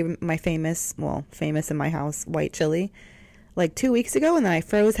my famous in my house white chili like 2 weeks ago, and then I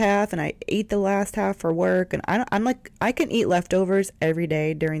froze half and I ate the last half for work, and I'm like, I can eat leftovers every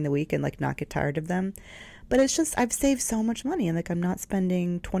day during the week and like not get tired of them. But it's just, I've saved so much money, and like I'm not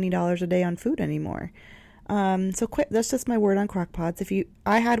spending $20 a day on food anymore. So that's just my word on crock pots.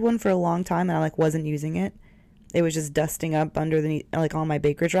 I had one for a long time and I like wasn't using it. It was just dusting up under like on my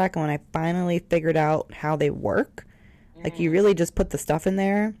baker's rack, and when I finally figured out how they work, like, you really just put the stuff in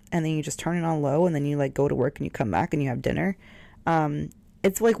there, and then you just turn it on low, and then you like go to work and you come back and you have dinner.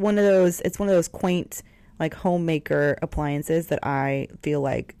 It's like one of those quaint like homemaker appliances that I feel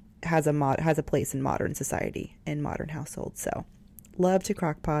like has a place in modern society, in modern households. So, love to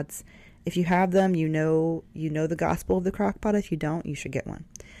crock pots. If you have them, you know the gospel of the crock pot. If you don't, you should get one.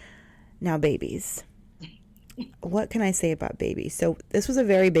 Now, babies. What can I say about babies? So this was a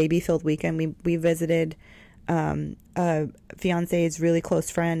very baby-filled weekend. We visited a fiance's really close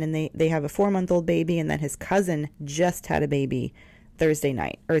friend, and they have a 4-month-old baby, and then his cousin just had a baby Thursday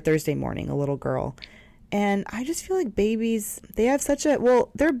morning, a little girl. And I just feel like babies, they have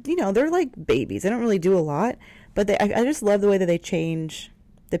they're like babies. They don't really do a lot, but I just love the way that they change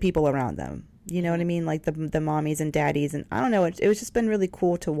the people around them. You know what I mean? Like the mommies and daddies, and I don't know, it was just been really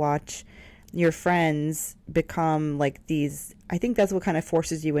cool to watch your friends become like these. I think that's what kind of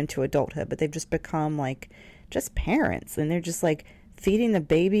forces you into adulthood, but they've just become like just parents, and they're just like feeding the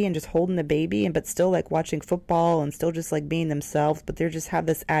baby and just holding the baby, and but still like watching football and still just like being themselves, but they just have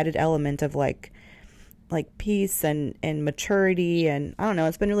this added element of like peace and maturity. And I don't know,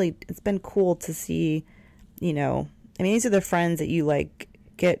 it's been cool to see, you know, I mean, these are the friends that you like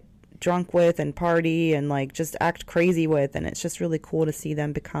get drunk with and party and like just act crazy with, and it's just really cool to see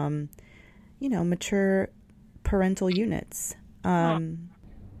them become, you know, mature parental units.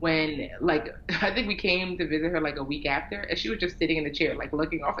 When, like, I think we came to visit her like a week after, and she was just sitting in the chair, like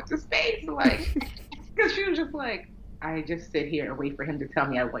looking off into space, like, because she was just like, I just sit here and wait for him to tell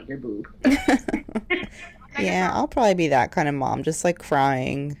me I want your boob. Yeah, I'll probably be that kind of mom, just like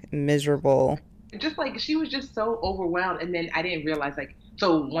crying, miserable. Just like, she was just so overwhelmed. And then I didn't realize, like,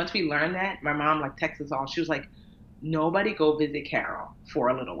 so once we learned that, my mom like texted us all. She was like, nobody go visit Carol for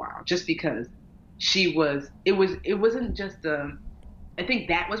a little while, just because it wasn't just I think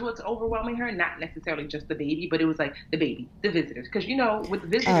that was what's overwhelming her, not necessarily just the baby, but it was like the baby, the visitors. Because, you know, with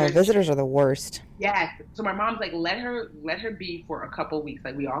visitors. Oh, visitors are the worst. Yes. So my mom's like, let her be for a couple weeks.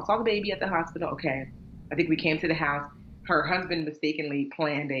 Like, we all saw the baby at the hospital. Okay. I think we came to the house. Her husband mistakenly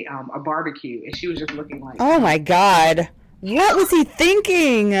planned a barbecue, and she was just looking like, oh my God. What was he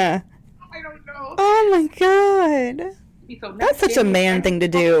thinking? I don't know. Oh my God. So that's such a man thing to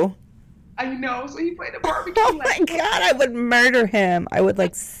do. I know. So he played a barbecue. Oh my God, I would murder him. I would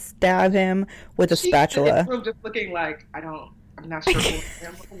like stab him with a spatula. I'm just looking like, I'm not sure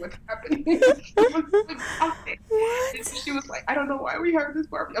what's happening. What? She was like, I don't know why we have this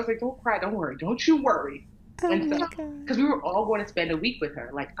barbecue. I was like, don't cry, don't worry, don't you worry. Oh and my so, God. because we were all going to spend a week with her.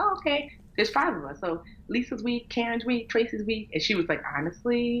 Like, oh, okay, there's 5 of us. So Lisa's week, Karen's week, Tracy's week. And she was like,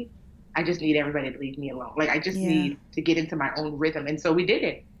 honestly, I just need everybody to leave me alone. Like, I just need to get into my own rhythm. And so we did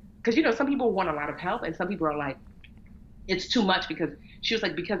it. Because, you know, some people want a lot of help, and some people are like, it's too much. Because she was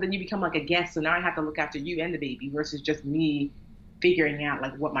like, because then you become like a guest, so now I have to look after you and the baby versus just me figuring out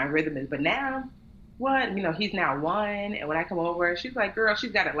like what my rhythm is. But now, you know, he's now 1, and when I come over, she's like, girl,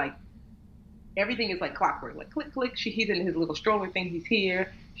 she's got it like, everything is like clockwork, like click, click. He's in his little stroller thing, he's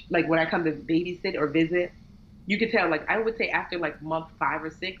here. Like, when I come to babysit or visit, you could tell, like, I would say after like month 5 or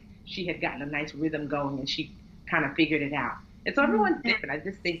 6, she had gotten a nice rhythm going, and she kind of figured it out. And so everyone's different. I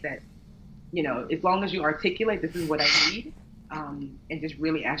just think that, you know, as long as you articulate, this is what I need, and just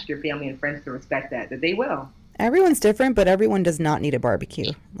really ask your family and friends to respect that they will. Everyone's different, but everyone does not need a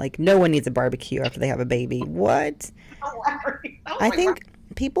barbecue. Like, no one needs a barbecue after they have a baby. What? I think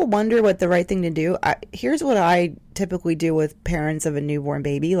people wonder what the right thing to do. Here's what I typically do with parents of a newborn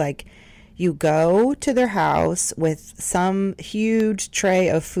baby. Like, you go to their house with some huge tray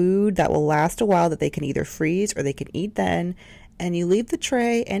of food that will last a while that they can either freeze or they can eat then, and you leave the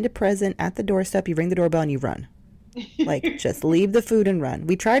tray and a present at the doorstep. You ring the doorbell and you run. Like, just leave the food and run.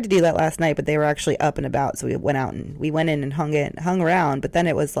 We tried to do that last night, but they were actually up and about, so we went out and we went in and hung around. But then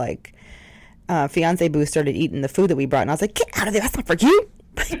it was like, fiance Boo started eating the food that we brought, and I was like, get out of there, that's not for you.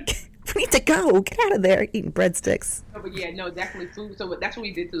 We need to go. Get out of there, eating breadsticks. Oh, but yeah, no, definitely food. So that's what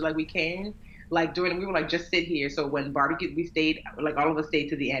we did too. Like, we came, like, we were like, just sit here. So when barbecue, we stayed, like, all of us stayed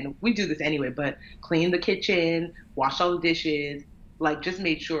to the end. We do this anyway, but clean the kitchen, wash all the dishes, like, just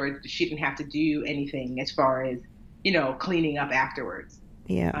made sure she didn't have to do anything as far as, you know, cleaning up afterwards.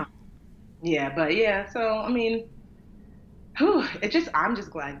 Yeah. Yeah, but yeah, so, I mean, I'm just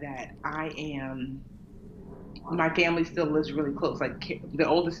glad that my family still lives really close. Like, the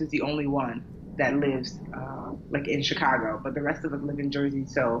oldest is the only one that lives, like, in Chicago, but the rest of us live in Jersey.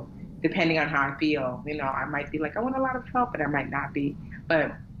 So depending on how I feel, you know, I might be like, I want a lot of help, and I might not be.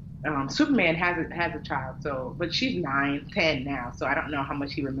 But Superman has a child, so, but she's 9, 10 now, so I don't know how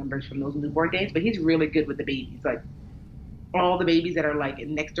much he remembers from those newborn days, but he's really good with the babies. Like, all the babies that are like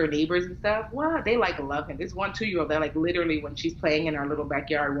next door neighbors and stuff, wow, they like love him. This 1 2-year-old that, like, literally when she's playing in our little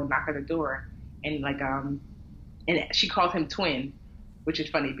backyard, will knock on the door and like and she calls him Twin, which is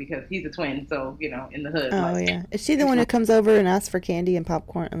funny because he's a twin, so, you know, in the hood. Oh, like, yeah. Is she the one who comes over and asks for candy and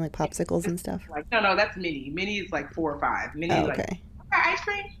popcorn and, like, popsicles and stuff? Like, no, that's Minnie. Minnie is like 4 or 5. Minnie's like, ice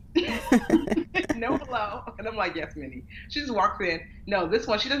cream? No, hello. And I'm like, yes, Minnie. She just walks in. No, this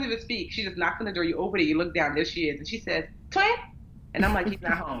one, she doesn't even speak. She just knocks on the door. You open it, you look down, there she is. And she says, Twin? And I'm like, he's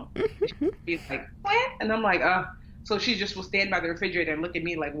not home. She's like, Twin? And I'm like, So she just will stand by the refrigerator and look at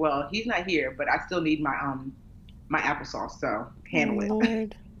me like, well, he's not here, but I still need my applesauce, so handle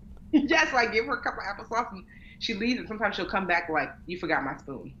it. Yes, I give her a cup of applesauce, and she leaves, and sometimes she'll come back like, you forgot my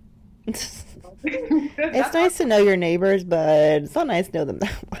spoon. It's nice to know your neighbors, but it's not nice to know them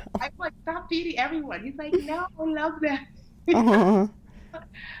that well. I'm like, stop feeding everyone. He's like, no, I love that.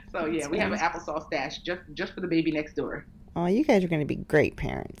 So yeah, we have an applesauce stash just for the baby next door. Oh, you guys are going to be great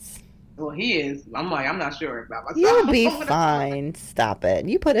parents. Well, he is. I'm like, I'm not sure about You'll be myself. fine. Stop it.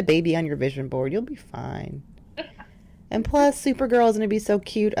 You put a baby on your vision board, you'll be fine. And plus, Supergirl is going to be so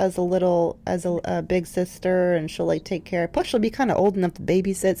cute as a big sister, and she'll like take care. Plus, she'll be kind of old enough to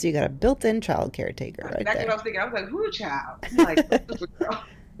babysit, so you got a built-in child caretaker right That's there. what I was thinking. I was like, who child? I'm like, Supergirl.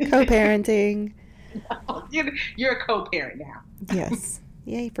 Co-parenting. No, you're a co-parent now. Yes.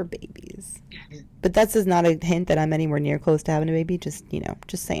 Yay for babies. But that's just not a hint that I'm anywhere near close to having a baby. Just,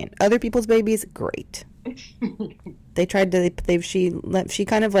 just saying. Other people's babies, great. They tried to, she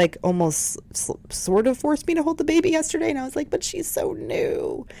kind of like almost sort of forced me to hold the baby yesterday. And I was like, but she's so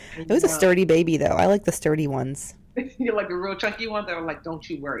new. It was a sturdy baby though. I like the sturdy ones. You're like the real chunky ones that are like, don't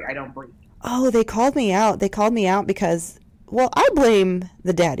you worry, I don't breathe. Oh, they called me out. They called me out because, well, I blame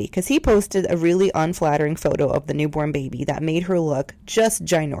the daddy because he posted a really unflattering photo of the newborn baby that made her look just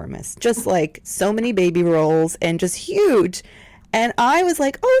ginormous. Just like so many baby rolls and just huge. And I was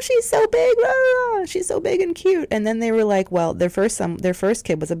like, oh, she's so big. Blah, blah, blah. She's so big and cute. And then they were like, well, their first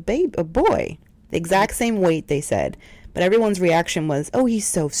kid was a boy. The exact same weight, they said. But everyone's reaction was, oh, he's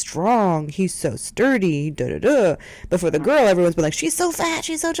so strong. He's so sturdy. Da-da-da. But for the girl, everyone's been like, she's so fat.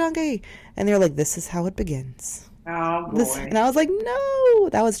 She's so chunky. And they're like, this is how it begins. Oh, boy. And I was like, no.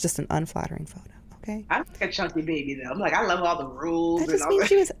 That was just an unflattering photo. Okay. I'm like a chunky baby, though. I'm like, I love all the rules. That just means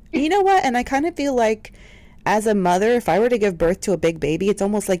she was, you know what? And I kind of feel like as a mother, if I were to give birth to a big baby, it's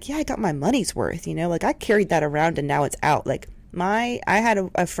almost like, yeah, I got my money's worth, like I carried that around and now it's out. Like I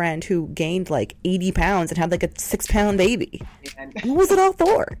had a friend who gained like 80 pounds and had like a 6-pound baby. And what was it all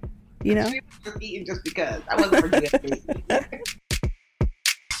for? She was just eating just because. I wasn't for a baby.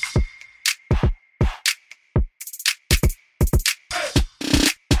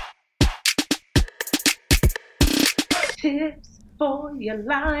 Tips for your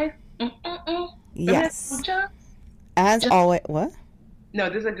life. Yes. As always, what? No,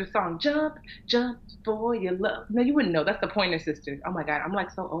 there's a good song. Jump, jump for your love. No, you wouldn't know. That's the Pointer Sisters. Oh my God, I'm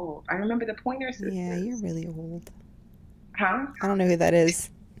like so old. I remember the Pointer Sisters. Yeah, you're really old. Huh? I don't know who that is.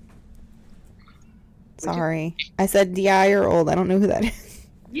 Sorry. I said, yeah, you're old. I don't know who that is.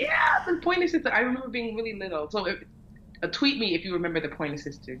 Yeah, the Pointer Sisters. I remember being really little. So tweet me if you remember the Pointer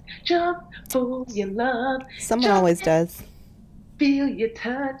Sisters. Jump for your love. Someone always does. Feel your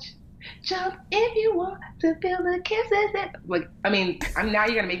touch. Jump if you want to feel the kisses. Like, I mean, now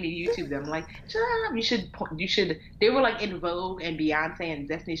you're gonna make me YouTube them. Like, jump. You should. They were like in Vogue and Beyonce and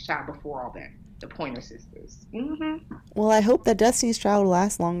Destiny's Child before all that. The Pointer Sisters. Mm-hmm. Well, I hope that Destiny's Child will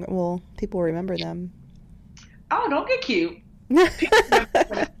last longer. Well, people will remember them. Oh, don't get cute. You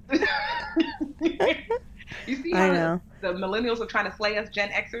see how the millennials are trying to slay us Gen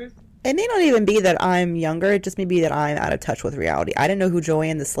Xers? It may not even be that I'm younger. It just may be that I'm out of touch with reality. I didn't know who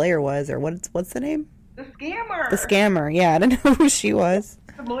Joanne the Slayer was, or what's the name? The Scammer. The Scammer. Yeah, I didn't know who she was.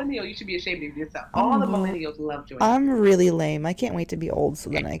 The millennial, you should be ashamed of yourself. All the millennials love Joanne. I'm really lame. I can't wait to be old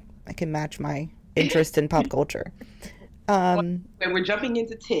so then I can match my interest in pop culture. We're jumping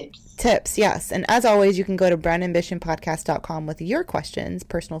into tips. Tips, yes. And as always, you can go to brandambitionpodcast.com with your questions,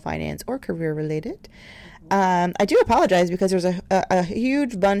 personal finance or career related. I do apologize because there's a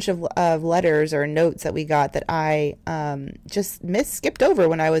huge bunch of letters or notes that we got that I just skipped over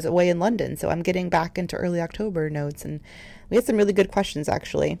when I was away in London. So I'm getting back into early October notes, and we had some really good questions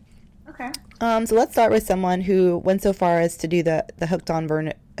actually. Okay. So let's start with someone who went so far as to do the hooked on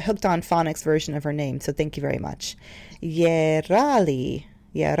phonics version of her name. So thank you very much. Yerali.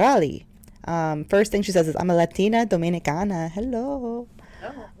 First thing she says is, I'm a Latina Dominicana. Hello.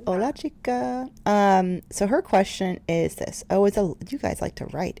 Oh, Hola, chica. So her question is this. You guys like to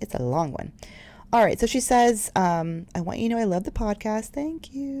write. It's a long one. All right. So she says, I want you to know I love the podcast.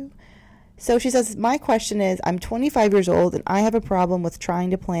 Thank you. So she says, my question is, I'm 25 years old and I have a problem with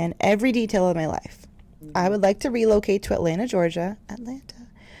trying to plan every detail of my life. Mm-hmm. I would like to relocate to Atlanta, Georgia,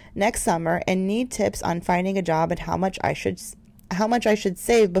 next summer and need tips on finding a job and how much I should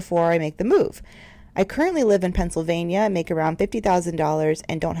save before I make the move. I currently live in Pennsylvania, make around $50,000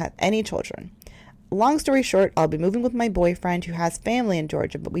 and don't have any children. Long story short, I'll be moving with my boyfriend who has family in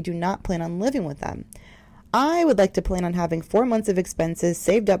Georgia, but we do not plan on living with them. I would like to plan on having 4 months of expenses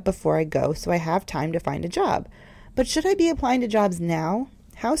saved up before I go so I have time to find a job. But should I be applying to jobs now?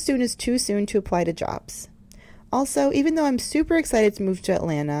 How soon is too soon to apply to jobs? Also, even though I'm super excited to move to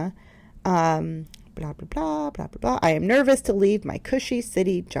Atlanta, blah, blah, blah, blah, blah, blah, I am nervous to leave my cushy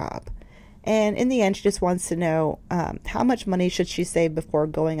city job. And in the end, she just wants to know how much money should she save before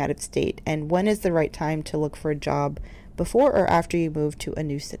going out of state, and when is the right time to look for a job, before or after you move to a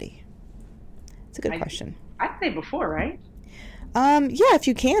new city? It's a good question. I'd say before, right? Yeah, if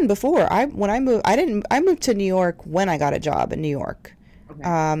you can before. I moved to New York when I got a job in New York.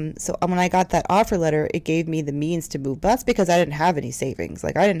 Okay. So when I got that offer letter, it gave me the means to move. But that's because I didn't have any savings.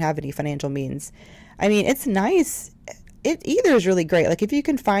 Like I didn't have any financial means. I mean, it's nice. It either is really great. Like if you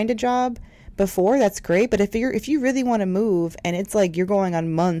can find a job before, that's great. But if you really want to move and it's like you're going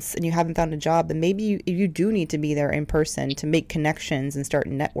on months and you haven't found a job, then maybe you do need to be there in person to make connections and start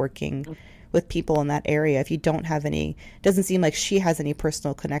networking with people in that area. If you don't have any, it doesn't seem like she has any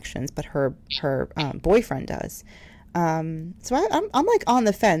personal connections, but her boyfriend does. So I'm like on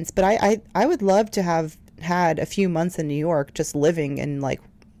the fence, but I would love to have had a few months in New York just living and like,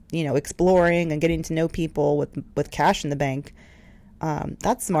 exploring and getting to know people with cash in the bank.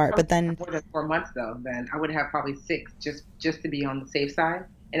 That's smart. But then More than 4 months though, then I would have probably six just to be on the safe side.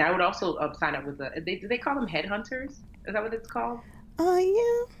 And I would also sign up with do they call them headhunters? Is that what it's called?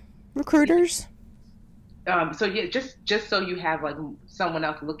 yeah, recruiters. So yeah, just so you have like someone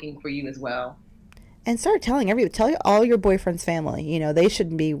else looking for you as well. And start tell all your boyfriend's family. They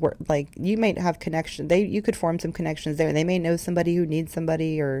should be like, you might have connection. You could form some connections there. They may know somebody who needs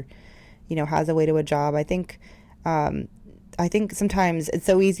somebody, or has a way to a job. I think sometimes it's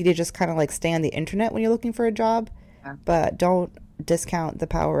so easy to just kind of like stay on the internet when you're looking for a job, Yeah. but don't discount the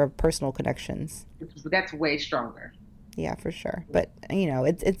power of personal connections. That's way stronger. Yeah, for sure. But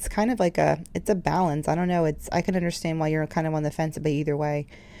it's kind of like it's a balance. I don't know. I can understand why you're kind of on the fence about either way.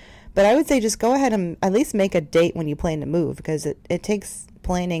 But I would say just go ahead and at least make a date when you plan to move, because it takes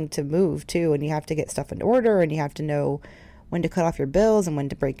planning to move too, and you have to get stuff in order, and you have to know when to cut off your bills and when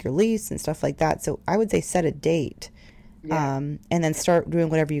to break your lease and stuff like that. So I would say set a date, Yeah. and then start doing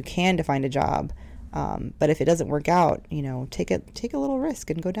whatever you can to find a job. But if it doesn't work out, take a little risk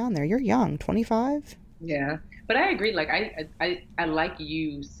and go down there. You're young, 25. Yeah. But I agree. Like I like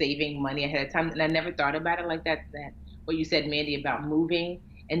you saving money ahead of time, and I never thought about it like that. That what you said, Mandy, about moving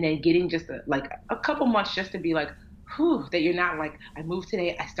and then getting just like a couple months just to be like, whew, that you're not like, I moved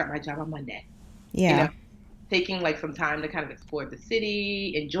today, I start my job on Monday. Yeah. Taking like some time to kind of explore the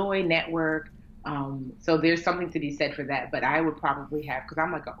city, enjoy, network. So there's something to be said for that. But I would probably have, because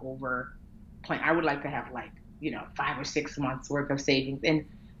I'm like an over plan. I would like to have like 5 or 6 months worth of savings, and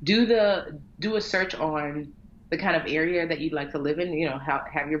do a search on the kind of area that you'd like to live in.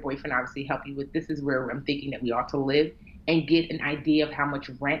 Have your boyfriend obviously help you with, this is where I'm thinking that we ought to live, and get an idea of how much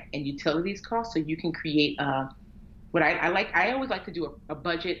rent and utilities cost, so you can create what I like. I always like to do a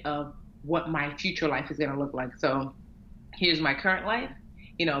budget of what my future life is going to look like. So here's my current life.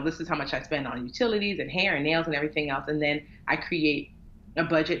 This is how much I spend on utilities and hair and nails and everything else. And then I create a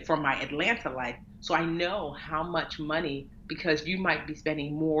budget for my Atlanta life, so I know how much money, because you might be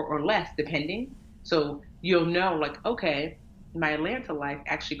spending more or less depending. So you'll know, like, okay, my Atlanta life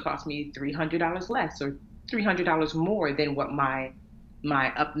actually cost me $300 less, or $300 more than what my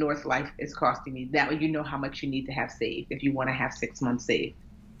up north life is costing me. That way you know how much you need to have saved if you want to have 6 months saved.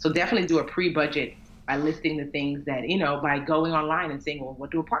 So definitely do a pre-budget by listing the things that, by going online and saying, well,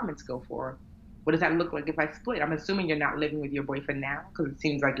 what do apartments go for? What does that look like if I split? I'm assuming you're not living with your boyfriend now, because it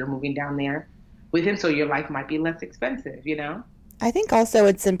seems like you're moving down there with him, so your life might be less expensive. I think also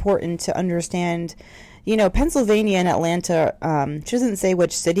it's important to understand, Pennsylvania and Atlanta, she doesn't say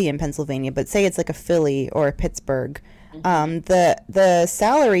which city in Pennsylvania, but say it's like a Philly or a Pittsburgh. The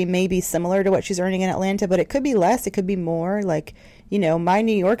salary may be similar to what she's earning in Atlanta, but it could be less, it could be more. Like, my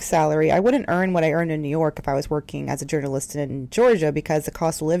New York salary, I wouldn't earn what I earned in New York if I was working as a journalist in Georgia, because the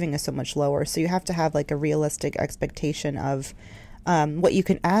cost of living is so much lower. So you have to have like a realistic expectation of what you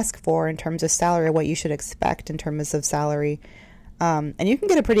can ask for in terms of salary, what you should expect in terms of salary. And you can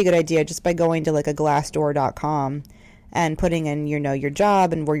get a pretty good idea just by going to like a glassdoor.com and putting in, your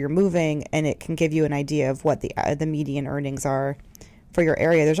job and where you're moving, and it can give you an idea of what the median earnings are for your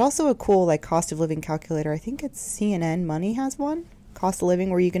area. There's also a cool like cost of living calculator. I think it's CNN Money has one, cost of living,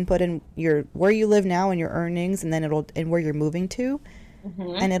 where you can put in where you live now and your earnings, and then and where you're moving to,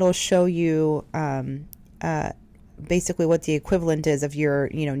 and it'll show you basically what the equivalent is of your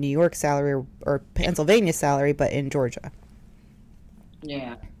New York salary or Pennsylvania salary, but in Georgia.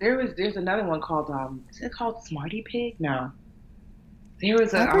 Yeah. There's another one called is it called Smarty Pig? No. There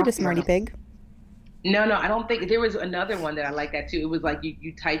was I've heard of Smarty Pig. No, I don't think there was another one that I like that too. It was like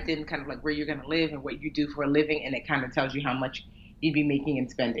you typed in kind of like where you're gonna live and what you do for a living, and it kind of tells you how much you'd be making and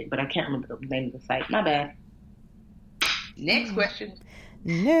spending. But I can't remember the name of the site. My bad. Next question.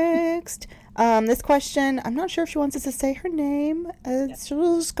 Next. This question, I'm not sure if she wants us to say her name. We'll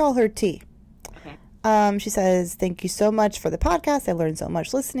just call her T. She says, thank you so much for the podcast. I learned so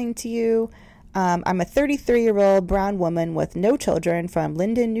much listening to you. I'm a 33-year-old brown woman with no children from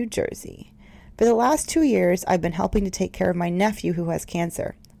Linden, New Jersey. For the last 2 years, I've been helping to take care of my nephew who has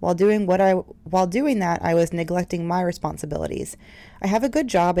cancer. While doing that, I was neglecting my responsibilities. I have a good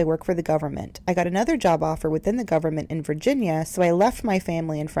job. I work for the government. I got another job offer within the government in Virginia, so I left my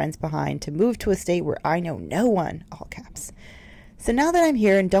family and friends behind to move to a state where I know no one, all caps. So now that I'm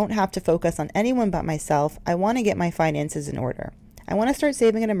here and don't have to focus on anyone but myself, I want to get my finances in order. I want to start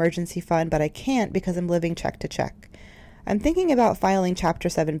saving an emergency fund, but I can't because I'm living check to check. I'm thinking about filing Chapter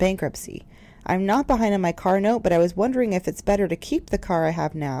 7 bankruptcy. I'm not behind on my car note, but I was wondering if it's better to keep the car I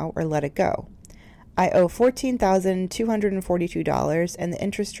have now or let it go. I owe $14,242 and the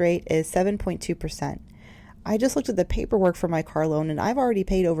interest rate is 7.2%. I just looked at the paperwork for my car loan and I've already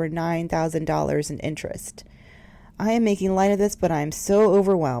paid over $9,000 in interest. I am making light of this, but I am so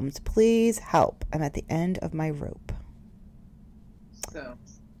overwhelmed. Please help. I'm at the end of my rope. So,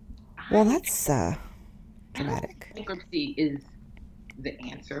 well, that's dramatic. Bankruptcy is the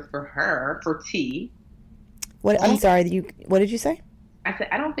answer for her, for T. What? I'm sorry. What did you say? I said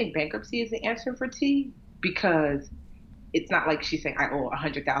I don't think bankruptcy is the answer for T because it's not like she's saying I owe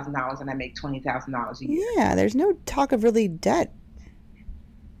 $100,000 and I make $20,000 a year. Yeah, there's no talk of really debt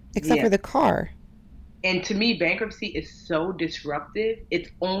except for the car. And to me, bankruptcy is so disruptive. It's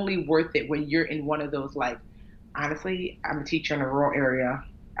only worth it when you're in one of those, like, honestly, I'm a teacher in a rural area.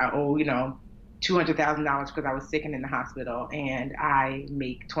 I owe, $200,000 because I was sick and in the hospital, and I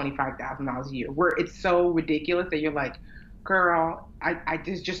make $25,000 a year. Where it's so ridiculous that you're like, girl, I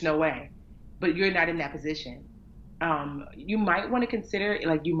there's just no way. But you're not in that position. You might want to consider,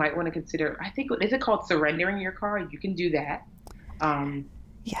 I think, is it called surrendering your car? You can do that.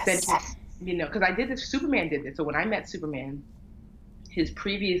 Yes. Because I did this, Superman did this. So when I met Superman, his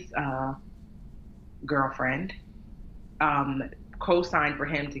previous girlfriend co-signed for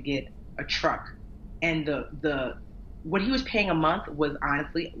him to get a truck. And the what he was paying a month was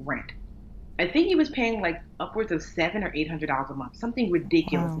honestly rent. I think he was paying like upwards of $700 or $800 a month, something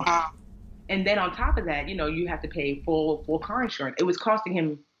ridiculous. Wow. And then on top of that, you have to pay full car insurance. It was costing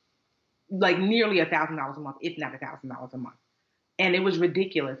him like nearly $1,000 a month, if not $1,000 a month. And it was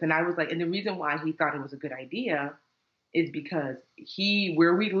ridiculous. And I was like, and the reason why he thought it was a good idea is because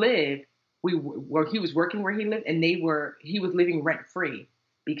where we lived, he was working where he lived, and he was living rent free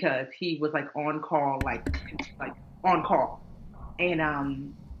because he was like on call, like on call.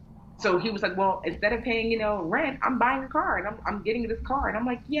 And so he was like, well, instead of paying, rent, I'm buying a car and I'm getting this car. And I'm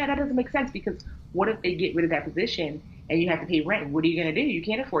like, yeah, that doesn't make sense because what if they get rid of that position and you have to pay rent? What are you going to do? You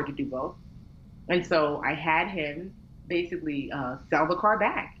can't afford to do both. And so I had him basically sell the car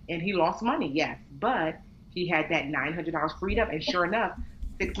back, and he lost money, yes, but he had that $900 freed up, and sure enough,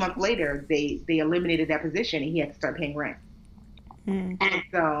 6 months later they eliminated that position and he had to start paying rent. And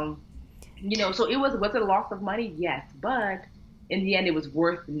so so it was it a loss of money? Yes, but in the end it was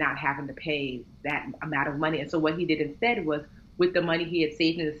worth not having to pay that amount of money. And so what he did instead was, with the money he had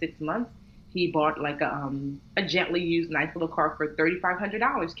saved in the 6 months, he bought like a gently used nice little car for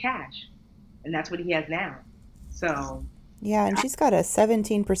 $3,500 cash, and that's what he has now. So yeah, and she's got a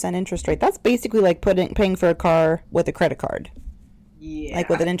 17% interest rate. That's basically like paying for a car with a credit card. Yeah, like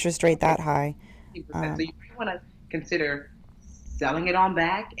with an interest rate that high. So you might want to consider selling it on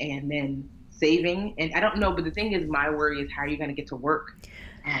back and then saving. And I don't know, but the thing is, my worry is how are you going to get to work?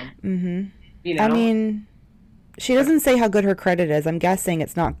 I mean, she doesn't say how good her credit is. I'm guessing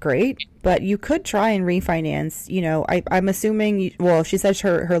it's not great, but you could try and refinance. I'm assuming, she says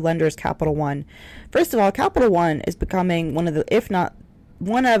her lender is Capital One. First of all, Capital One is becoming one of, if not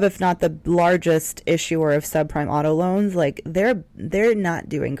the largest issuer of subprime auto loans. Like they're not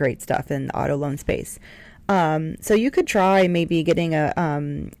doing great stuff in the auto loan space. So you could try maybe getting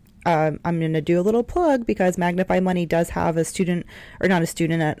I'm going to do a little plug because Magnify Money does have an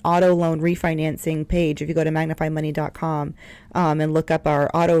auto loan refinancing page. If you go to magnifymoney.com and look up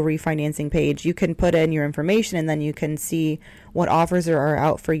our auto refinancing page, you can put in your information and then you can see what offers are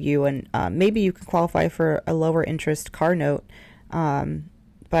out for you. And maybe you can qualify for a lower interest car note.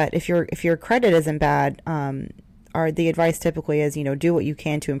 But if your credit isn't bad, the advice typically is, do what you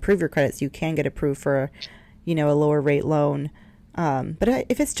can to improve your credit so you can get approved for, a lower rate loan. But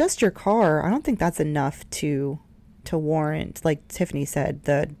if it's just your car, I don't think that's enough to warrant, like Tiffany said,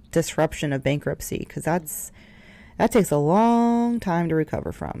 the disruption of bankruptcy, because that takes a long time to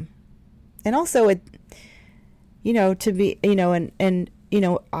recover from. And also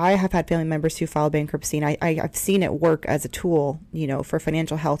I have had family members who filed bankruptcy, and I've seen it work as a tool, for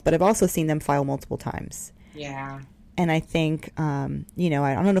financial health, but I've also seen them file multiple times. Yeah. And I think, I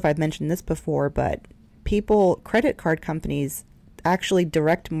don't know if I've mentioned this before, but credit card companies, actually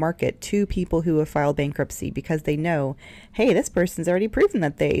direct market to people who have filed bankruptcy because they know, hey, this person's already proven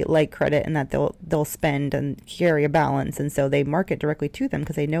that they like credit and that they'll spend and carry a balance, and so they market directly to them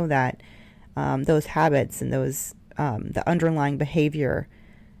because they know that those habits and those the underlying behavior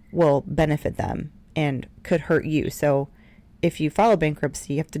will benefit them and could hurt you. So if you file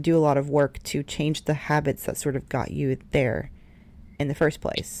bankruptcy, you have to do a lot of work to change the habits that sort of got you there in the first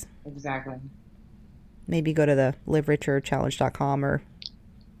place. Exactly. Maybe go to the livericherchallenge.com or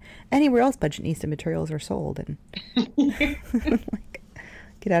anywhere else budgetista materials are sold and like,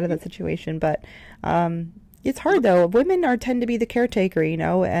 get out of that situation. But it's hard though. Women tend to be the caretaker, you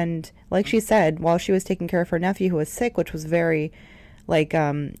know, and like she said, while she was taking care of her nephew who was sick, which was very like,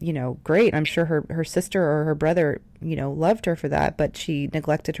 you know, great. I'm sure her sister or her brother, you know, loved her for that, but she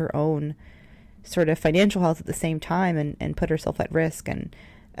neglected her own sort of financial health at the same time and put herself at risk. And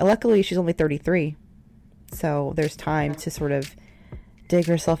luckily she's only 33. So there's time to sort of dig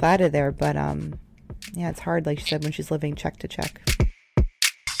herself out of there. But, yeah, it's hard, like she said, when she's living check to check.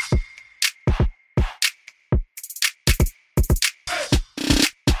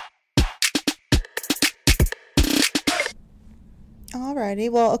 Alrighty.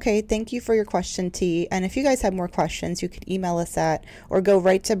 Well, okay. Thank you for your question, T. And if you guys have more questions, you can email us at or go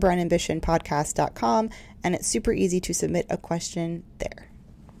right to brandambitionpodcast.com, and it's super easy to submit a question there.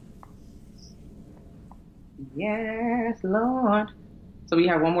 Yes, Lord. So we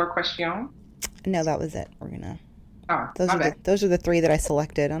have one more question. No, that was it. We're gonna. Oh, those are the three that I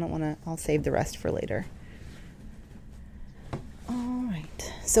selected. I don't want to. I'll save the rest for later. All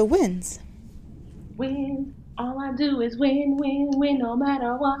right. So wins. Wins. All I do is win, win, win, no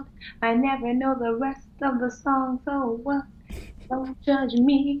matter what. I never know the rest of the song, so what? Don't judge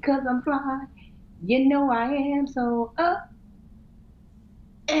me, 'cause I'm fly. You know I am, so up.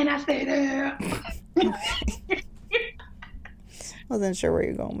 And I stay there. Wasn't sure where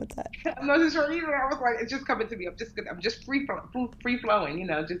you're going with that. I'm not sure either. I was like, it's just coming to me. I'm just free flowing, you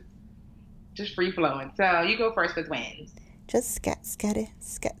know, just free flowing. So you go first with wins. Just scat.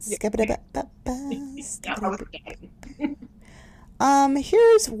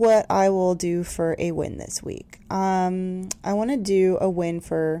 Here's what I will do for a win this week. I want to do a win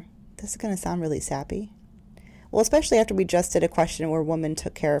for, this is going to sound really sappy. Well, especially after we just did a question where a woman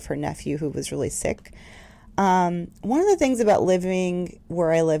took care of her nephew who was really sick. One of the things about living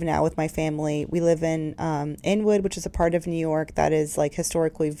where I live now with my family, we live in Inwood, which is a part of New York that is like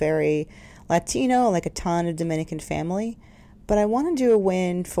historically very Latino, like a ton of Dominican family. But I want to do a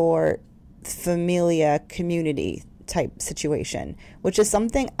win for familia community type situation, which is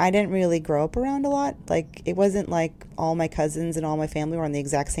something I didn't really grow up around a lot. Like, it wasn't like all my cousins and all my family were on the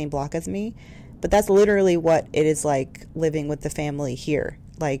exact same block as me. But that's literally what it is like living with the family here.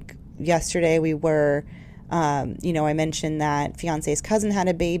 Like, yesterday we were, you know, I mentioned that fiance's cousin had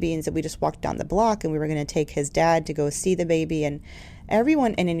a baby, and so we just walked down the block and we were going to take his dad to go see the baby, and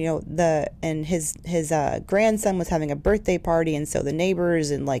everyone, and you know, his grandson was having a birthday party, and so the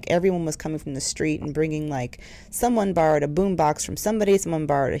neighbors and like everyone was coming from the street and bringing, like, someone borrowed a boombox from somebody, someone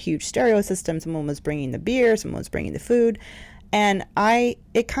borrowed a huge stereo system, someone was bringing the beer, someone was bringing the food, and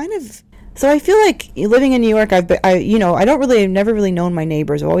so I feel like living in New York, I've never really known my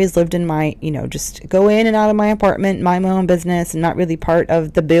neighbors. I've always lived in my, you know, just go in and out of my apartment, mind my own business, and not really part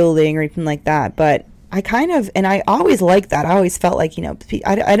of the building or anything like that. But I always liked that. I always felt like, you know,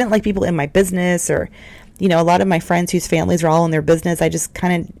 I didn't like people in my business, or, you know, a lot of my friends whose families are all in their business. I just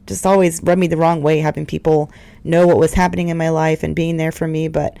always rubbed me the wrong way, having people know what was happening in my life and being there for me.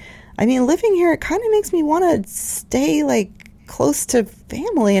 But I mean, living here, it kind of makes me want to stay like close to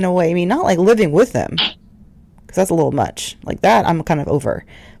family in a way. I mean, not like living with them, because that's a little much. Like that, I'm kind of over.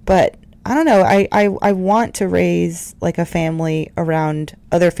 But I don't know. I want to raise like a family around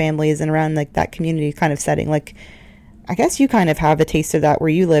other families and around like that community kind of setting. Like, I guess you kind of have a taste of that where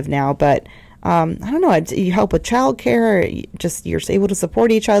you live now, but I don't know. You help with childcare. You're able to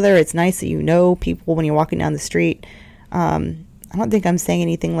support each other. It's nice that you know people when you're walking down the street. I don't think I'm saying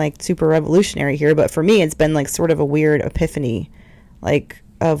anything like super revolutionary here, but for me, it's been like sort of a weird epiphany, like,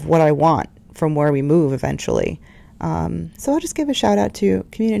 of what I want from where we move eventually. So I'll just give a shout out to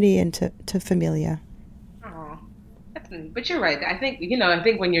community and to familia. Oh, but you're right. I think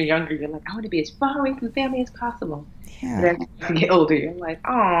when you're younger, you're like, I want to be as far away from family as possible. Yeah. But as you get older, you're like,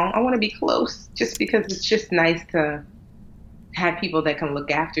 oh, I want to be close, just because it's just nice to have people that can look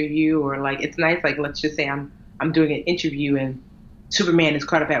after you, or like, it's nice. Like, let's just say I'm doing an interview and Superman is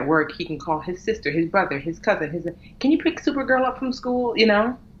caught up at work. He can call his sister, his brother, his cousin. Can you pick Supergirl up from school? You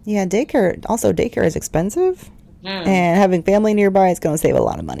know? Yeah, daycare is expensive, and having family nearby is going to save a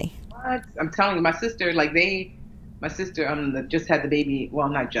lot of money. What? I'm telling you, my sister, like, my sister just had the baby. Well,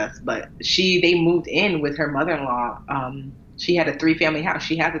 not just, but they moved in with her mother-in-law. She had a three-family house.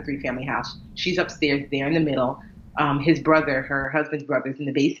 She has a three-family house. She's upstairs there in the middle. His brother, her husband's brother, is in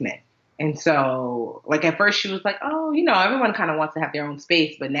the basement. And so, like, at first she was like, oh, everyone kind of wants to have their own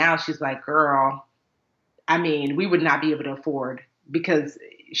space. But now she's like, girl, I mean, we would not be able to afford, because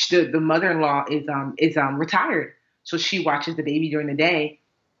the mother-in-law is retired. So she watches the baby during the day.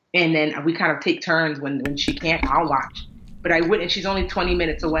 And then we kind of take turns when she can't, I'll watch. But I wouldn't, she's only 20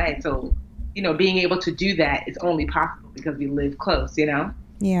 minutes away. So, being able to do that is only possible because we live close, Yeah.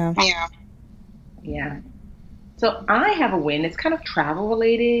 Yeah. So I have a win. It's kind of travel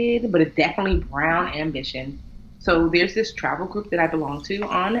related, but it's definitely brown ambition. So there's this travel group that I belong to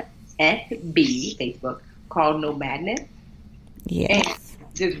on FB, Facebook, called No Madness. Yes.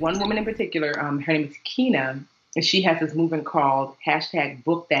 And there's one woman in particular, her name is Kina, and she has this movement called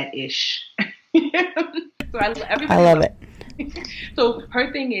 #BookThatIsh. So I love it. So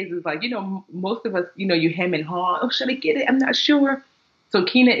her thing is like, most of us, you hem and haw. Oh, should I get it? I'm not sure. So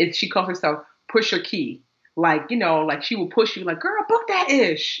Kina she calls herself Pusher Key. Like, like she will push you like, girl, book that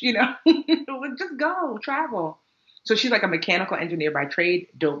ish, just go travel. So she's like a mechanical engineer by trade,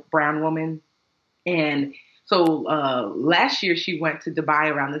 dope brown woman. And so last year she went to Dubai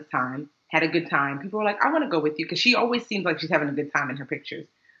around this time, had a good time. People were like, I want to go with you, because she always seems like she's having a good time in her pictures.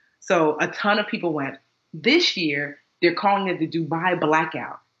 So a ton of people went. This year, they're calling it the Dubai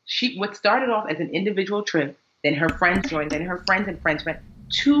Blackout. What started off as an individual trip, then her friends joined, then her friends and friends went.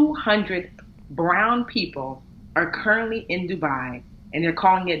 200 brown people are currently in Dubai, and they're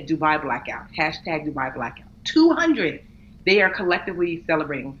calling it Dubai Blackout. #Dubai Blackout. 200. They are collectively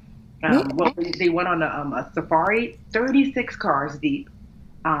celebrating. They went on a safari, 36 cars deep.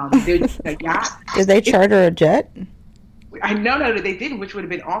 They're a yacht. Did they charter a jet? No, they didn't, which would have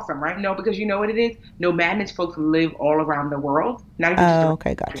been awesome, right? No, because you know what it is? No Madness folks live all around the world.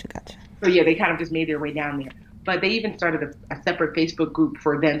 Okay, gotcha. So yeah, they kind of just made their way down there. But they even started a separate Facebook group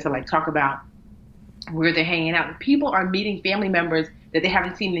for them to like talk about where they're hanging out. People are meeting family members that they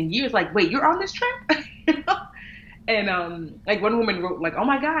haven't seen in years. Like, wait, you're on this trip? And like one woman wrote like, oh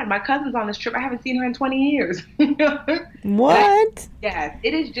my God, my cousin's on this trip. I haven't seen her in 20 years. What? Yes,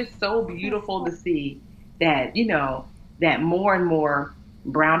 it is just so beautiful to see that, that more and more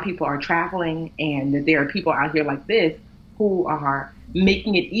brown people are traveling, and that there are people out here like this who are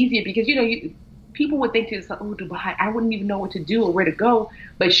making it easier, because, people would think to themselves, oh, Dubai, I wouldn't even know what to do or where to go.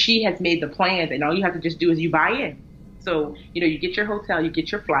 But she has made the plans, and all you have to just do is you buy in. So, you get your hotel, you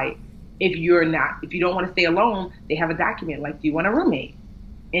get your flight. If you don't want to stay alone, they have a document like, do you want a roommate?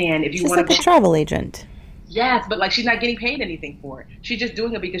 And if you want like a travel agent. Yes, but like she's not getting paid anything for it. She's just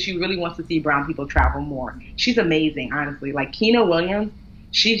doing it because she really wants to see brown people travel more. She's amazing, honestly. Like Kina Williams,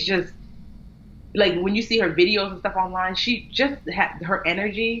 she's just like, when you see her videos and stuff online, she just had her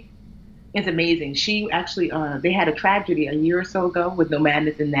energy. It's amazing. She actually, they had a tragedy a year or so ago with No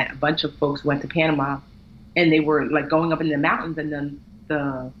Madness, in that a bunch of folks went to Panama, and they were like going up in the mountains, and then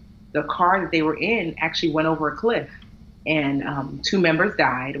the car that they were in actually went over a cliff, and 2 members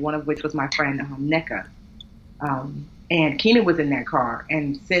died, one of which was my friend Neka. And Kina was in that car,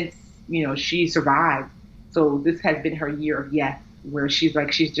 and since, she survived, so this has been her year of yes, where she's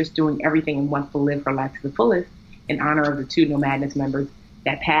just doing everything and wants to live her life to the fullest in honor of the 2 No Madness members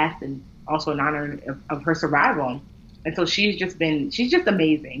that passed, and also in honor of her survival. And so she's just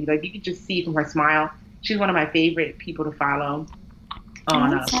amazing. Like, you can just see from her smile. She's one of my favorite people to follow.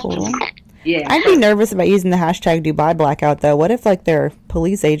 That's cool. Yeah. I'd be nervous about using the #Dubai Blackout, though. What if, like, their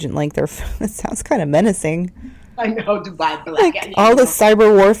police agent, like, it sounds kind of menacing. I know, Dubai Blackout. Like, all the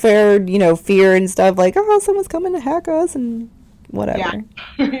cyber warfare, fear and stuff, like, oh, someone's coming to hack us and whatever.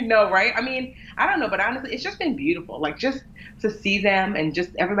 Yeah. No, right? I mean, I don't know, but honestly, it's just been beautiful. Like, just to see them and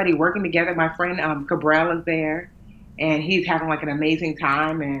just everybody working together. My friend Cabral is there, and he's having like an amazing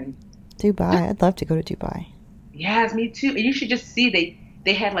time. And Dubai, I'd love to go to Dubai. Yes, me too. And you should just see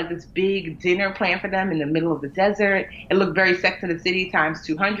they had like this big dinner planned for them in the middle of the desert. It looked very Sex and the City times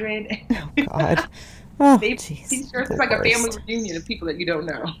 200. Oh God. Oh, it's like a family reunion of people that you don't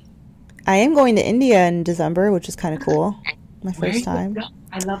know. I am going to India in December, which is kind of cool. My first time.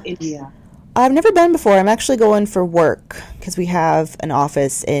 I love India. I've never been before. I'm actually going for work because we have an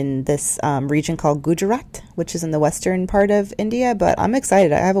office in this region called Gujarat, which is in the western part of India. But I'm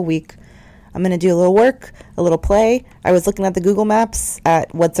excited. I have a week. I'm going to do a little work, a little play. I was looking at the Google Maps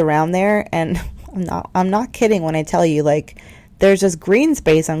at what's around there, and I'm not kidding when I tell you, like, there's just green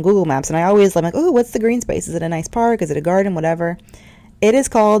space on Google Maps, and I'm like, oh, what's the green space? Is it a nice park? Is it a garden? Whatever. It is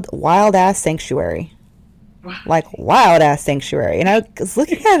called Wild Ass Sanctuary. like wild ass sanctuary. And I was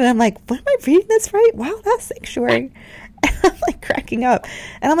looking at it and I'm like, what am I reading this right? Wild ass sanctuary. And I'm like cracking up.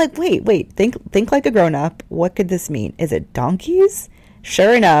 And I'm like, wait, think like a grown up. What could this mean? Is it donkeys?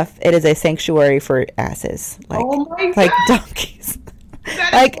 Sure enough, it is a sanctuary for asses. Like, oh my God. like donkeys.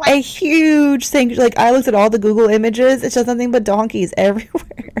 Like a huge sanctuary. Like I looked at all the Google images. It's just nothing but donkeys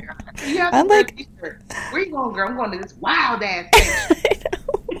everywhere. I'm like, where you going, girl? I'm going to this wild ass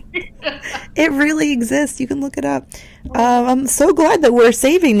It really exists. You can look it up. I'm so glad that we're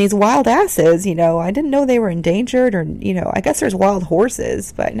saving these wild asses. You know, I didn't know they were endangered, or you know, I guess there's wild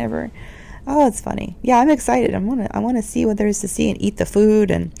horses, but I never. Oh, it's funny. Yeah, I'm excited. I want to see what there is to see and eat the food.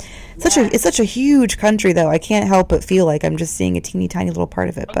 And it's such a huge country, though. I can't help but feel like I'm just seeing a teeny tiny little part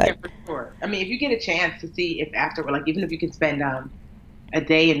of it. Okay, but for sure. I mean, if you get a chance to see if afterward, like even if you can spend a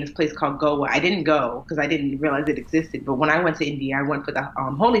day in this place called Goa. I didn't go because I didn't realize it existed. But when I went to India, I went for the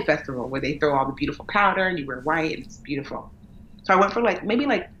Holi festival where they throw all the beautiful powder and you wear white and it's beautiful. So I went for maybe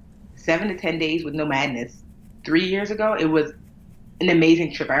 7 to 10 days with no madness 3 years ago. It was an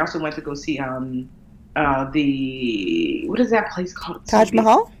amazing trip. I also went to go see what is that place called? Taj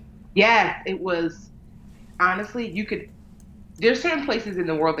Mahal? Yes, it was. Honestly, there's certain places in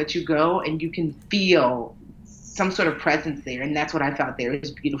the world that you go and you can feel some sort of presence there, and that's what I felt there. It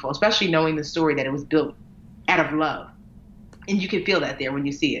was beautiful, especially knowing the story that it was built out of love, and you can feel that there when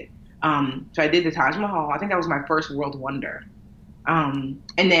you see it. So I did the Taj Mahal. I think that was my first world wonder. And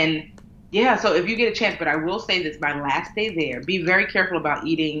then, yeah, so if you get a chance, but I will say this, my last day there, be very careful about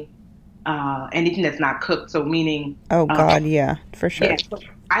eating anything that's not cooked. So meaning... Oh, God, yeah, for sure. Yeah, so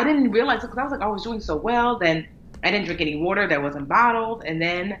I didn't realize it because I was like, I was doing so well. Then I didn't drink any water that wasn't bottled. And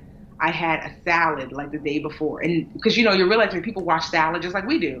then I had a salad the day before. And because, you realize when people wash salad just like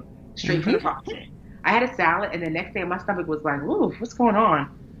we do, straight from the faucet. I had a salad, and the next day my stomach was like, ooh, what's going on?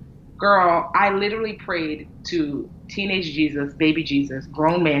 Girl, I literally prayed to teenage Jesus, baby Jesus,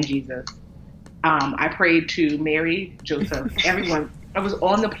 grown man Jesus. I prayed to Mary, Joseph, everyone. I was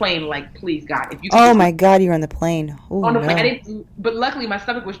on the plane please, God, if you can. Oh, my God, you're on the plane. Ooh, on the no. plane. But luckily, my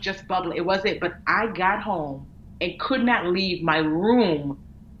stomach was just bubbling. It wasn't, but I got home and could not leave my room.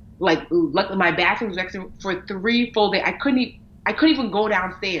 Luckily, my bathroom was next to me for 3 full days. I couldn't even go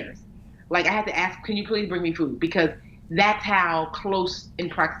downstairs. I had to ask, can you please bring me food? Because that's how close in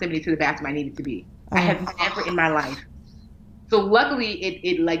proximity to the bathroom I needed to be. I have never in my life. So luckily,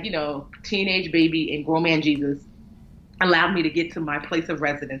 it teenage baby and grown man Jesus allowed me to get to my place of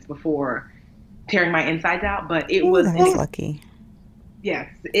residence before tearing my insides out. But it was lucky. Yes,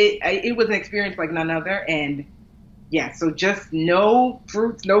 it was an experience like none other, and yeah. So just no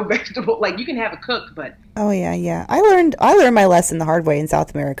fruits, no vegetable. You can have it cooked, but yeah. I learned my lesson the hard way in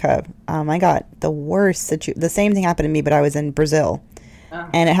South America. I got the worst the same thing happened to me, but I was in Brazil.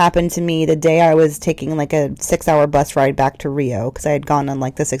 And it happened to me the day I was taking a 6-hour bus ride back to Rio because I had gone on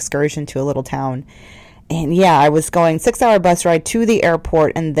this excursion to a little town. And yeah, I was going 6-hour bus ride to the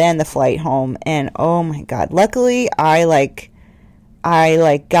airport and then the flight home. And oh my God, luckily I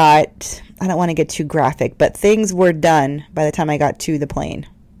got, I don't want to get too graphic, but things were done by the time I got to the plane.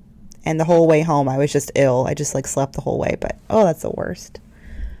 And the whole way home I was just ill. I just slept the whole way, but that's the worst.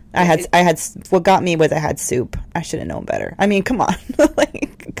 I had what got me was I had soup. I should have known better. I mean, come on.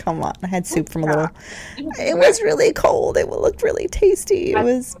 Come on. I had soup from a little. It was really cold. It looked really tasty. It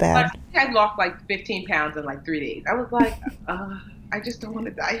was bad. I lost 15 pounds in 3 days. I was like, I just don't want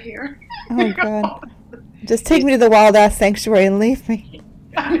to die here. Oh, God. Just take me to the wild ass sanctuary and leave me.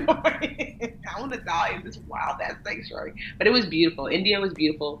 I know, right? I want to die in this wild ass sanctuary. But it was beautiful. India was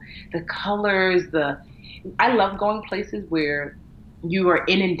beautiful. The colors, I love going places where you are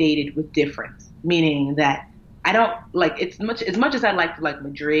inundated with difference, meaning that I don't it's as much as I liked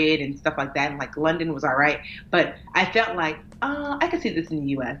Madrid and stuff like that, and London was all right, but I felt I could see this in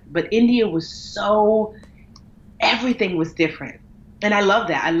the US, but India was everything was different. And I love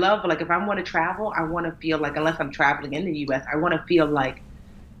that. I love if I want to travel, I want to feel unless I'm traveling in the US, I want to feel like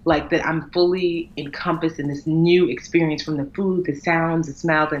that I'm fully encompassed in this new experience from the food, the sounds, the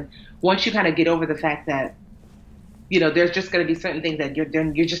smells. And once you kind of get over the fact that there's just going to be certain things that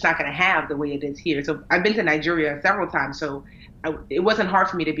you're just not going to have the way it is here. So I've been to Nigeria several times, so it wasn't hard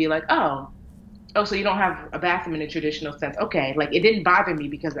for me to be so you don't have a bathroom in a traditional sense. Okay, it didn't bother me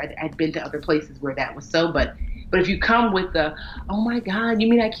because I'd been to other places where that was so. But if you come with oh my God, you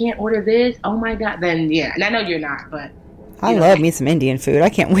mean I can't order this? Oh my God, then yeah. And I know you're not, but I love me some Indian food. I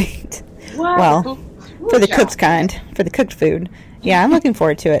can't wait. What? Well, for the cooked kind, for the cooked food. Yeah, I'm looking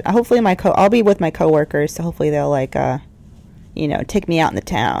forward to it. Hopefully I'll be with my coworkers, so hopefully they'll take me out in the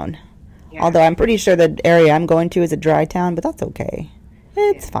town. Yeah. Although I'm pretty sure the area I'm going to is a dry town, but that's okay.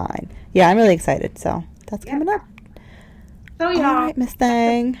 It's fine. Yeah, I'm really excited. So That's coming up. So, y'all. All right, Miss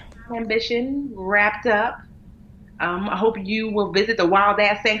Thang. Ambition wrapped up. I hope you will visit the Wild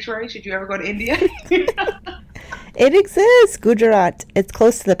Ass Sanctuary should you ever go to India. It exists, Gujarat. It's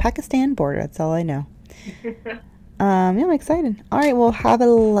close to the Pakistan border. That's all I know. Yeah, I'm excited. All right, well, have a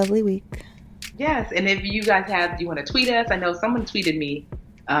lovely week. Yes, and if you guys you want to tweet us, I know someone tweeted me,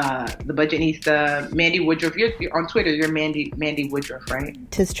 the Budgetnista, Mandy Woodruff. You're on Twitter, you're Mandy Woodruff, right?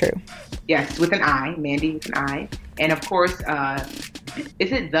 'Tis true. Yes, with an I, Mandy with an I. And of course,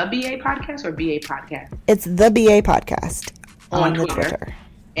 is it the BA Podcast or BA Podcast? It's the BA Podcast on Twitter.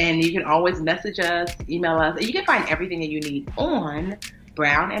 And you can always message us, email us. And you can find everything that you need on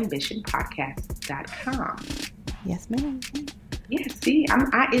brownambitionpodcast.com. Yes, ma'am. Yeah, see,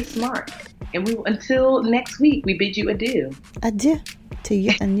 I is smart. And until next week, we bid you adieu. Adieu to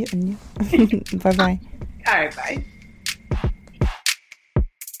you and you and you. Bye-bye. All right, bye.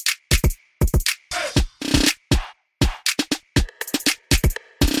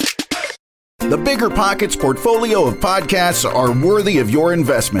 The Bigger Pockets portfolio of podcasts are worthy of your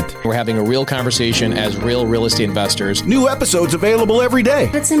investment. We're having a real conversation as real estate investors. New episodes available every day.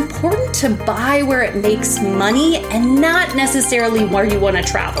 It's important to buy where it makes money and not necessarily where you want to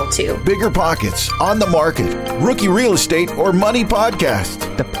travel to. Bigger Pockets, On the Market, Rookie Real Estate, or Money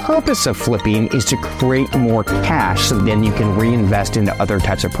Podcast. The purpose of flipping is to create more cash so then you can reinvest into other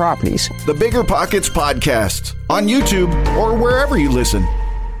types of properties. The Bigger Pockets Podcast, on YouTube or wherever you listen.